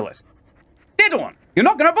can feel it. Dear Dawn, you're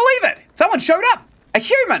not going to believe it. Someone showed up. A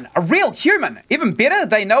human, a real human. Even better,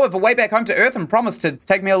 they know of a way back home to Earth and promised to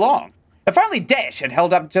take me along. If only Dash had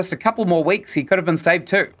held up just a couple more weeks, he could have been saved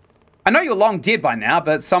too. I know you're long dead by now,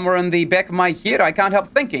 but somewhere in the back of my head, I can't help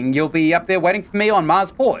thinking you'll be up there waiting for me on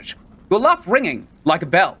Mars' porch. Your laugh ringing like a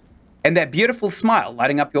bell, and that beautiful smile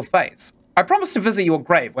lighting up your face. I promise to visit your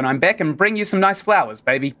grave when I'm back and bring you some nice flowers,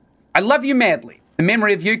 baby. I love you madly. The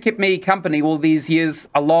memory of you kept me company all these years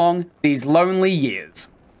along these lonely years.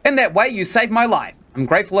 In that way, you saved my life. I'm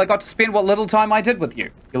grateful I got to spend what little time I did with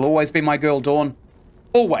you. You'll always be my girl, Dawn.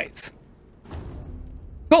 Always.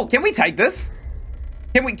 Cool, can we take this?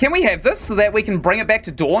 Can we have this so that we can bring it back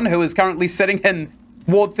to Dawn, who is currently sitting in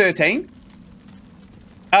Ward 13?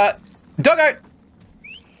 Doggo,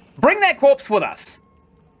 bring that corpse with us.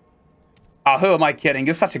 Oh, who am I kidding?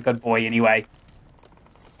 You're such a good boy anyway.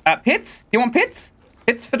 Pets? You want pets?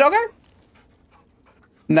 Pets for Doggo?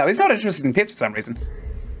 No, he's not interested in pets for some reason.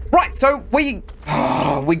 Right, so we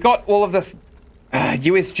got all of this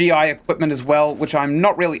USGI equipment as well, which I'm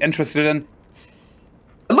not really interested in.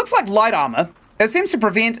 It looks like light armor. It seems to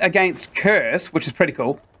prevent against curse, which is pretty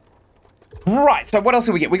cool. Right, so what else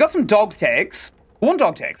do we get? We got some dog tags. One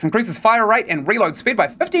dog tags. Increases fire rate and reload speed by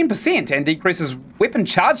 15% and decreases weapon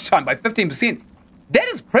charge time by 15%. That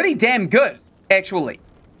is pretty damn good, actually.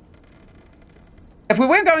 If we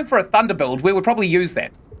weren't going for a thunder build, we would probably use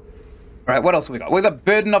that. All right, what else have we got? We've got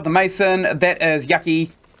Burden of the Mason. That is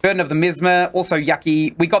yucky. Burden of the Mesmer, also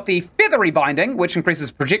yucky. We got the Feathery Binding, which increases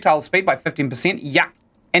projectile speed by 15%. Yuck.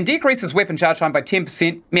 And decreases weapon charge time by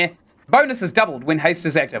 10%. Meh. Bonus is doubled when haste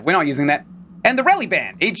is active. We're not using that. And the Rally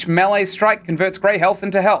Band. Each melee strike converts grey health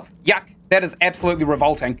into health. Yuck. That is absolutely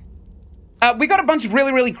revolting. We got a bunch of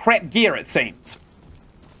really, really crap gear, it seems.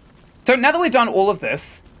 So now that we've done all of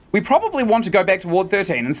this, we probably want to go back to Ward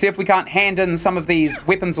 13 and see if we can't hand in some of these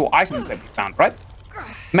weapons or items that we found, right?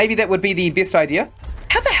 Maybe that would be the best idea.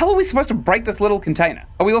 How the hell are we supposed to break this little container?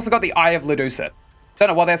 Oh, we also got the Eye of Ledusa. Don't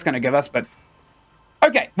know what that's going to give us, but...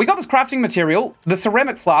 Okay, we got this crafting material, the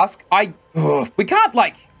ceramic flask. We can't,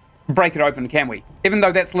 like, break it open, can we? Even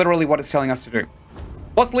though that's literally what it's telling us to do.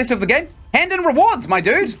 What's left of the game? Hand in rewards, my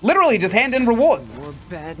dude. Literally just hand in rewards. More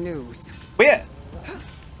bad news. Where?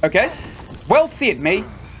 Okay. Well said, me.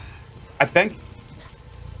 I think.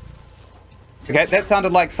 Okay, that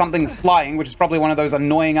sounded like something flying, which is probably one of those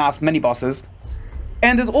annoying-ass mini-bosses.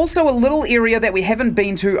 And there's also a little area that we haven't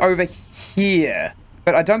been to over here.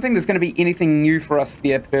 But I don't think there's going to be anything new for us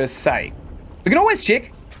there, per se. We can always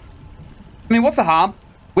check. I mean, what's the harm?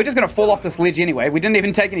 We're just going to fall off this ledge anyway. We didn't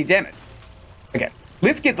even take any damage. Okay,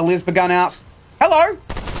 let's get the Lesber gun out. Hello!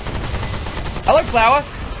 Hello, Flower.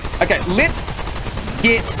 Okay, let's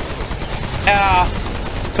get our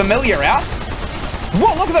Familiar out.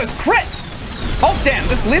 Whoa, look at those crits! Oh, damn,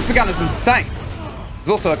 this Lesber gun is insane. There's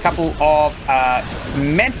also a couple of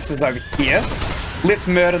mantises over here. Let's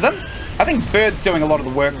murder them. I think Bird's doing a lot of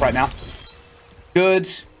the work right now. Good.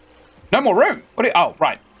 No more room. What? Oh,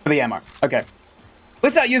 right. For the ammo. Okay.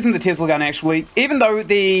 Let's start using the Tesla gun, actually. Even though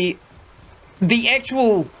the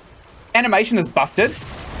actual animation is busted.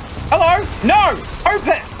 Hello? No!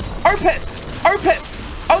 Opus! Opus! Opus!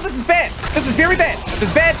 Oh, this is bad. This is very bad. This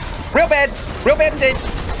is bad. Real bad. Real bad indeed.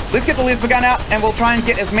 Let's get the Lesber gun out, and we'll try and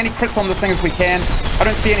get as many crits on this thing as we can. I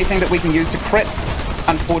don't see anything that we can use to crit,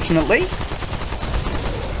 unfortunately.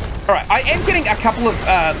 Alright, I am getting a couple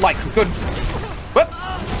of, like, good... Whoops!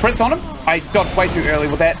 Crits on him. I dodged way too early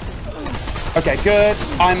with that. Okay, good.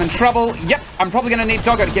 I'm in trouble. Yep, I'm probably going to need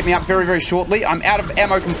Doggo to get me up very, very shortly. I'm out of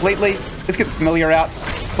ammo completely. Let's get the Familiar out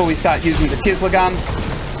before we start using the Tesla gun.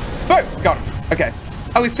 Boom! Got him. Okay.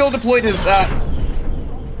 Oh, he still deployed his, That.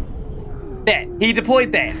 He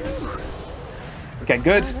deployed that. Okay,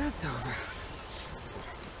 good.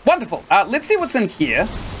 Wonderful. Let's see what's in here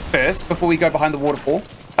first before we go behind the waterfall.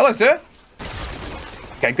 Hello, sir.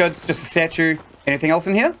 Okay, good. Just a statue. Anything else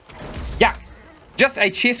in here? Yuck. Just a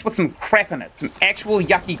chest with some crap in it. Some actual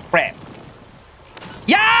yucky crap.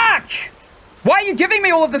 Yuck! Why are you giving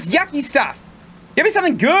me all of this yucky stuff? Give me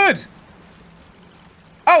something good.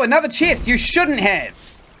 Oh, another chest. You shouldn't have.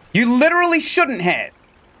 You literally shouldn't have.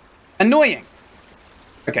 Annoying.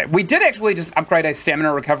 Okay, we did actually just upgrade a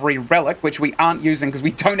stamina recovery relic, which we aren't using because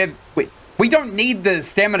we don't have... We don't need the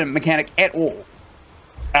stamina mechanic at all.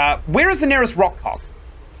 Where is the nearest rock cock?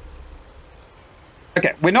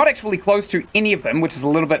 Okay, we're not actually close to any of them, which is a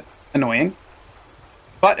little bit annoying.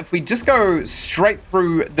 But if we just go straight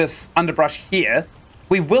through this underbrush here,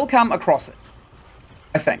 we will come across it.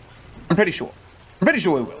 I think. I'm pretty sure. I'm pretty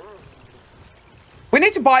sure we will. We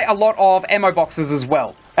need to buy a lot of ammo boxes as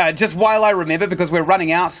well. Just while I remember, because we're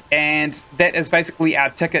running out, and that is basically our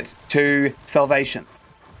ticket to salvation.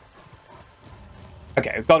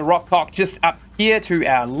 Okay, we've got a rock cock just up here to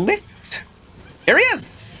our left. Here he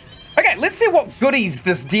is! Okay, let's see what goodies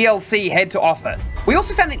this DLC had to offer. We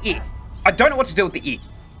also found an egg. I don't know what to do with the egg.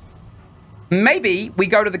 Maybe we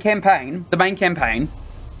go to the campaign, the main campaign,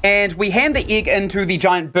 and we hand the egg into the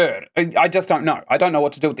giant bird. I just don't know. I don't know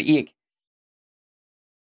what to do with the egg.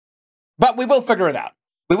 But we will figure it out.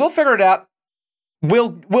 We will figure it out.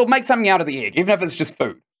 we'll make something out of the egg, even if it's just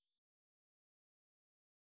food.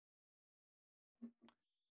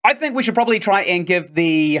 I think we should probably try and give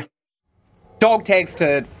the dog tags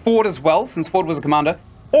to Ford as well, since Ford was a commander.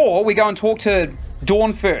 Or we go and talk to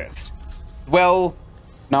Dawn first. Well,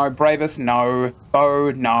 no. Bravus, no.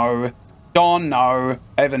 Bo, no. Don, no.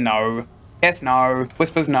 Ava, no. Cass, no.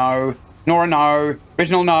 Whispers, no. Nora, no.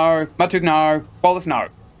 Reginald, no. Matug, no. Wallace, no.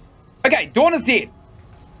 Okay, Dawn is dead.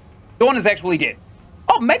 Dawn is actually dead.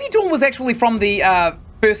 Oh, maybe Dawn was actually from the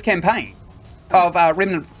first campaign of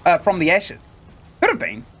Remnant from the Ashes. Could have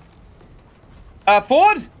been.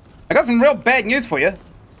 Ford, I got some real bad news for you.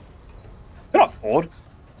 You're not Ford.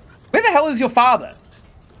 Where the hell is your father?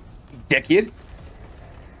 You dickhead.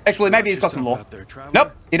 Actually, maybe he's got some lore.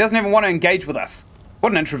 Nope, he doesn't even want to engage with us.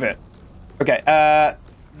 What an introvert. Okay,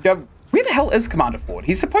 where the hell is Commander Ford?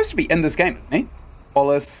 He's supposed to be in this game, isn't he?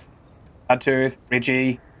 Wallace, Tooth,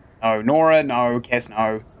 Reggie, no. Nora, no. Cass,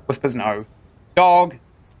 no. Whispers, no. Dog,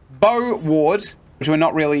 Bo, Ward, which we're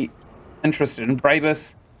not really interested in.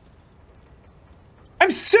 Bravus.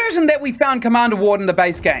 I'm certain that we found Commander Ward in the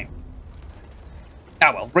base game.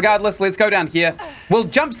 Oh well, regardless, let's go down here. We'll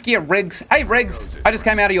jump scare Riggs. Hey Riggs, I just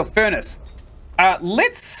came out of your furnace.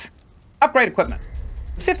 Let's upgrade equipment.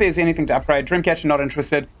 Let's see if there's anything to upgrade. Dreamcatcher, not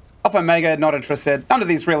interested. Alpha Omega, not interested. None of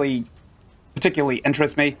these really particularly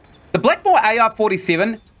interest me. The Blackmore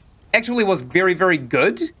AR-47 actually was very, very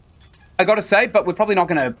good, I gotta say, but we're probably not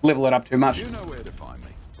gonna level it up too much. You know where to find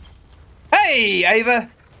me. Hey, Ava!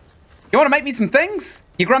 You wanna make me some things?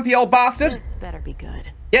 You grumpy old bastard? This better be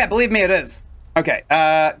good. Yeah, believe me, it is. Okay,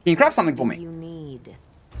 can you craft something for me? You need.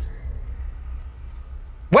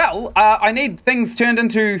 Well, I need things turned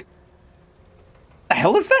into... The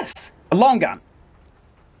hell is this? A long gun.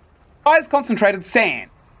 Fires concentrated sand.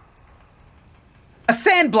 A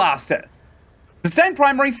sand blaster. Sustained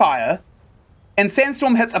primary fire, and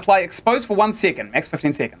sandstorm hits apply exposed for 1 second, max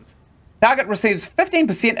 15 seconds. Target receives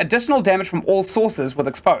 15% additional damage from all sources with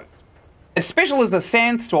exposed. Its special is a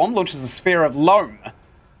sandstorm, launches a sphere of loam.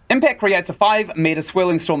 Impact creates a 5-meter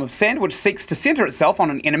swirling storm of sand, which seeks to center itself on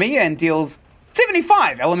an enemy and deals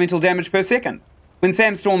 75 elemental damage per second. When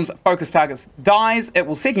sandstorm's focus target dies, it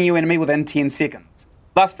will second your enemy within 10 seconds.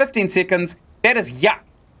 Last 15 seconds, that is yuck.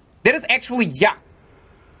 That is actually yuck.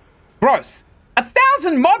 Gross.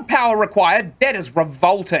 1,000 mod power required, that is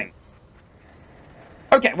revolting.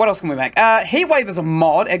 Okay, what else can we make? Heatwave is a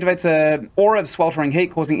mod, activates an aura of sweltering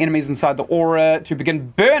heat, causing enemies inside the aura to begin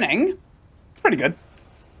burning. It's pretty good.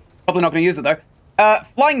 Probably not going to use it though.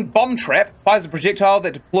 Flying bomb trap fires a projectile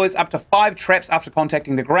that deploys up to 5 traps after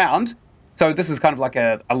contacting the ground. So this is kind of like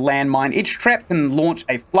a landmine. Each trap can launch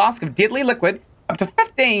a flask of deadly liquid up to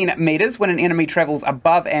 15 meters when an enemy travels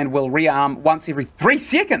above and will rearm once every 3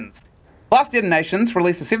 seconds. Blast detonations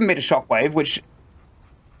release a 7-meter shockwave, which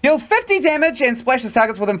deals 50 damage and splashes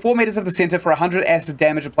targets within 4 meters of the center for 100 acid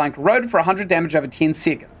damage, applying corrode for 100 damage over 10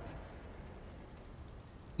 seconds.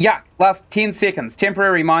 Yuck, last 10 seconds.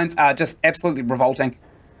 Temporary mines are just absolutely revolting.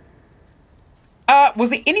 Was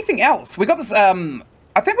there anything else? We got this,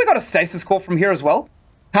 I think we got a stasis core from here as well.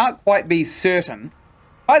 Can't quite be certain.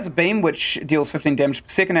 Fires a beam, which deals 15 damage per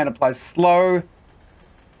second and applies slow.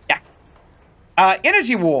 Yuck.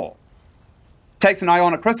 Energy wall. Takes an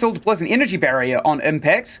ionic crystal, deploys an energy barrier on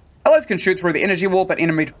impact. Allies can shoot through the energy wall, but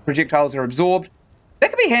enemy projectiles are absorbed. That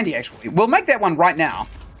could be handy, actually. We'll make that one right now.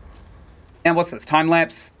 And what's this? Time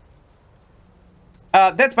lapse.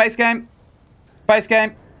 That's base game. Base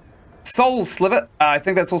game. Soul Sliver. I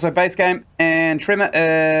think that's also base game. And Tremor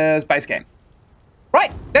is base game.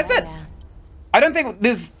 Right, that's it. Yeah. I don't think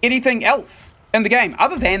there's anything else in the game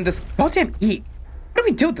other than this goddamn egg. What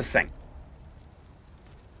do we do with this thing?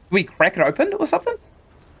 Do we crack it open or something?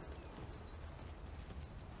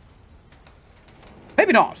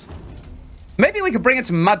 Maybe not. Maybe we could bring it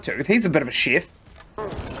to Mudtooth. He's a bit of a chef.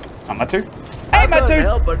 It's not Mudtooth. Hey, I couldn't Mudtooth!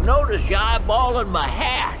 help but notice you eyeballing my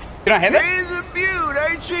hat. Can I have it? She's a beaut,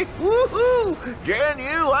 ain't she? Woohoo!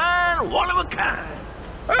 Genuine, one of a kind.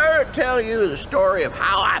 I ever tell you the story of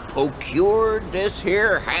how I procured this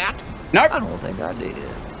here hat? Nope. I don't think I did.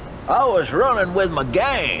 I was running with my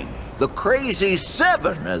gang, the Crazy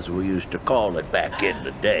Seven, as we used to call it back in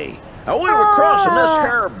the day. And we were crossing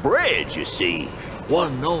this here bridge, you see.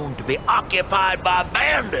 One known to be occupied by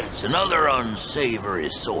bandits and other unsavory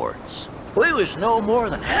sorts. We was no more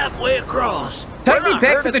than halfway across. Take when me I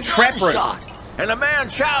back heard to a the trap room. gunshot, and a man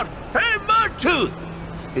shouted, "Hey, Mudtooth!"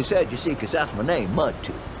 He said, you see, 'cause that's my name,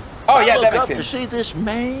 Mudtooth. Oh, yeah, that I makes looked up sense. to see this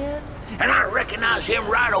man, and I recognized him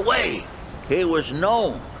right away. He was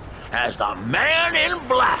known as the Man in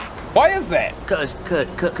Black. Why is that?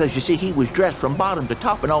 Cause you see, he was dressed from bottom to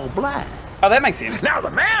top in all black. Oh, that makes sense. Now, the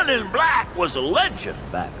man in black was a legend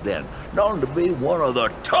back then, known to be one of the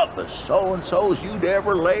toughest so-and-sos you'd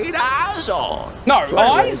ever laid eyes on. No, So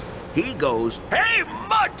anyways, eyes? He goes, "Hey,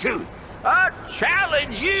 Mudtooth, I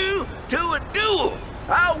challenge you to a duel.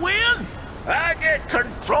 I win, I get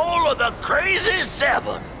control of the Crazy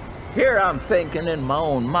Seven." Here I'm thinking in my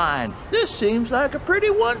own mind, this seems like a pretty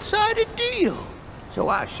one-sided deal. So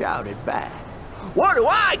I shouted back, "What do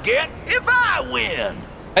I get if I win?"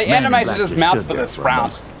 They Man in animated black his just mouth stood for there this a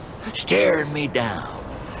round. moment, staring me down,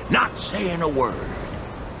 not saying a word.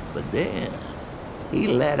 But then he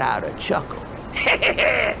let out a chuckle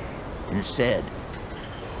and said,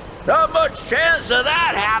 "Not much chance of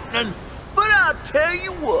that happening, but I'll tell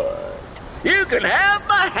you what, you can have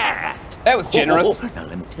my hat." That was generous. Oh, now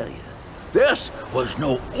let me tell you, this was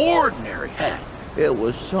no ordinary hat. It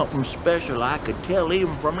was something special I could tell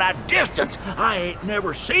even from that distance. I ain't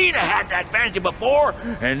never seen a hat that fancy before,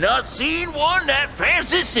 and not seen one that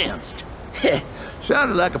fancy since.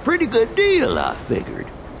 Sounded like a pretty good deal, I figured.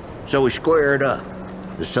 So we squared up.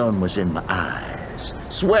 The sun was in my eyes,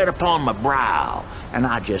 sweat upon my brow, and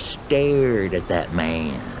I just stared at that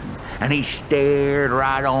man. And he stared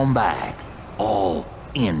right on back, all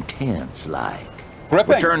intense like.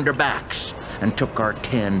 Gripping. We turned our backs and took our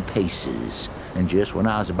 10 paces. And just when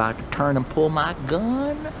I was about to turn and pull my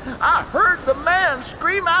gun, I heard the man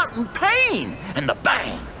scream out in pain, and the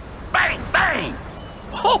bang, bang, bang.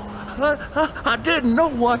 Oh, I didn't know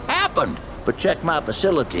what happened, but checked my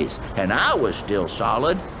facilities, and I was still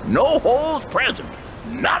solid. No holes present,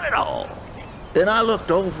 not at all. Then I looked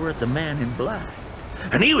over at the man in black,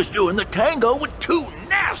 and he was doing the tango with 2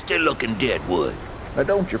 nasty-looking deadwood. Now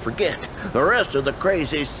don't you forget, the rest of the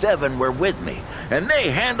Crazy Seven were with me, and they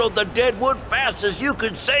handled the deadwood fast as you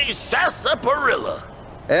could say sarsaparilla.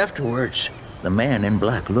 Afterwards, the man in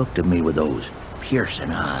black looked at me with those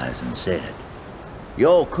piercing eyes and said,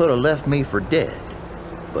 "Y'all could have left me for dead,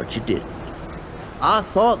 but you didn't. I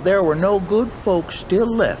thought there were no good folks still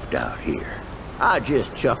left out here." I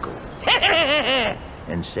just chuckled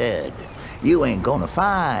and said, "You ain't gonna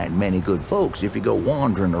find many good folks if you go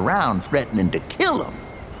wandering around threatening to kill them."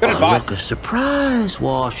 Good A advice. look of surprise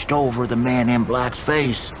washed over the man in black's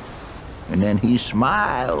face, and then he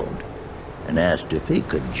smiled and asked if he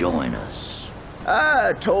could join us.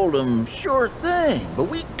 I told him, sure thing, but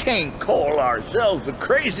we can't call ourselves the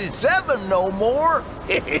Crazy Seven no more.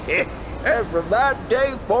 And from that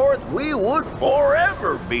day forth, we would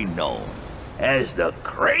forever be known as the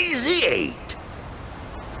Crazy Eight.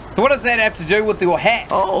 So what does that have to do with your hat?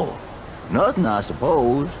 Oh, nothing, I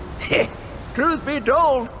suppose. Truth be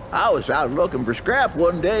told, I was out looking for scrap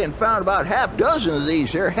one day and found about half dozen of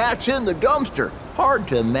these here hats in the dumpster. Hard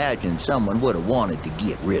to imagine someone would have wanted to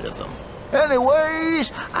get rid of them.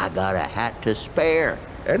 Anyways, I got a hat to spare,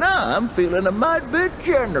 and I'm feeling a mite bit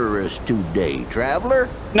generous today, traveler.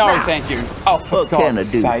 No, Now, thank you. Oh, for what can I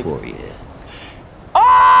God's do sake. for you?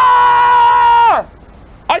 Ah!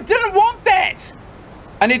 I didn't want that!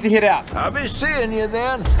 I need to head out. I'll be seeing you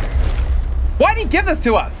then. Why did he give this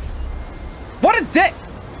to us? What a dick!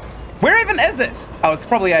 Where even is it? Oh, it's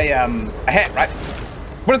probably a hat, right?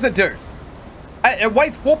 What does it do? It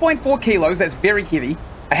weighs 4.4 kilos, that's very heavy.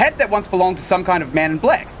 A hat that once belonged to some kind of man in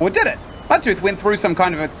black. Or did it? Mudtooth went through some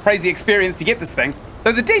kind of a crazy experience to get this thing,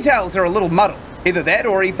 though the details are a little muddled. Either that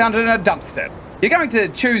or he found it in a dumpster. You're going to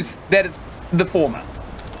choose that it's the former.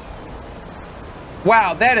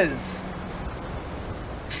 Wow, that is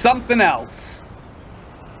something else.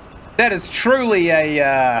 That is truly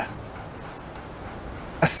a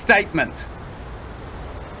statement.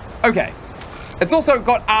 Okay. It's also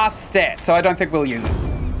got R stat, so I don't think we'll use it.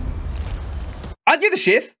 Aren't you the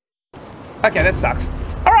chef? Okay, that sucks.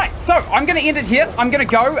 Alright, so I'm going to end it here. I'm going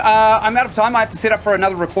to go. I'm out of time. I have to set up for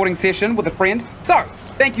another recording session with a friend. So,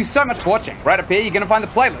 thank you so much for watching. Right up here, you're going to find the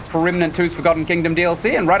playlist for Remnant 2's Forgotten Kingdom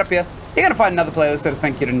DLC, and right up here, you're going to find another playlist that I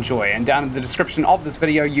think you'd enjoy. And down in the description of this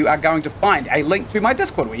video, you are going to find a link to my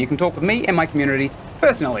Discord where you can talk with me and my community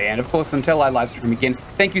personally. And of course, until I live stream again,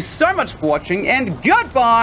 thank you so much for watching, and goodbye!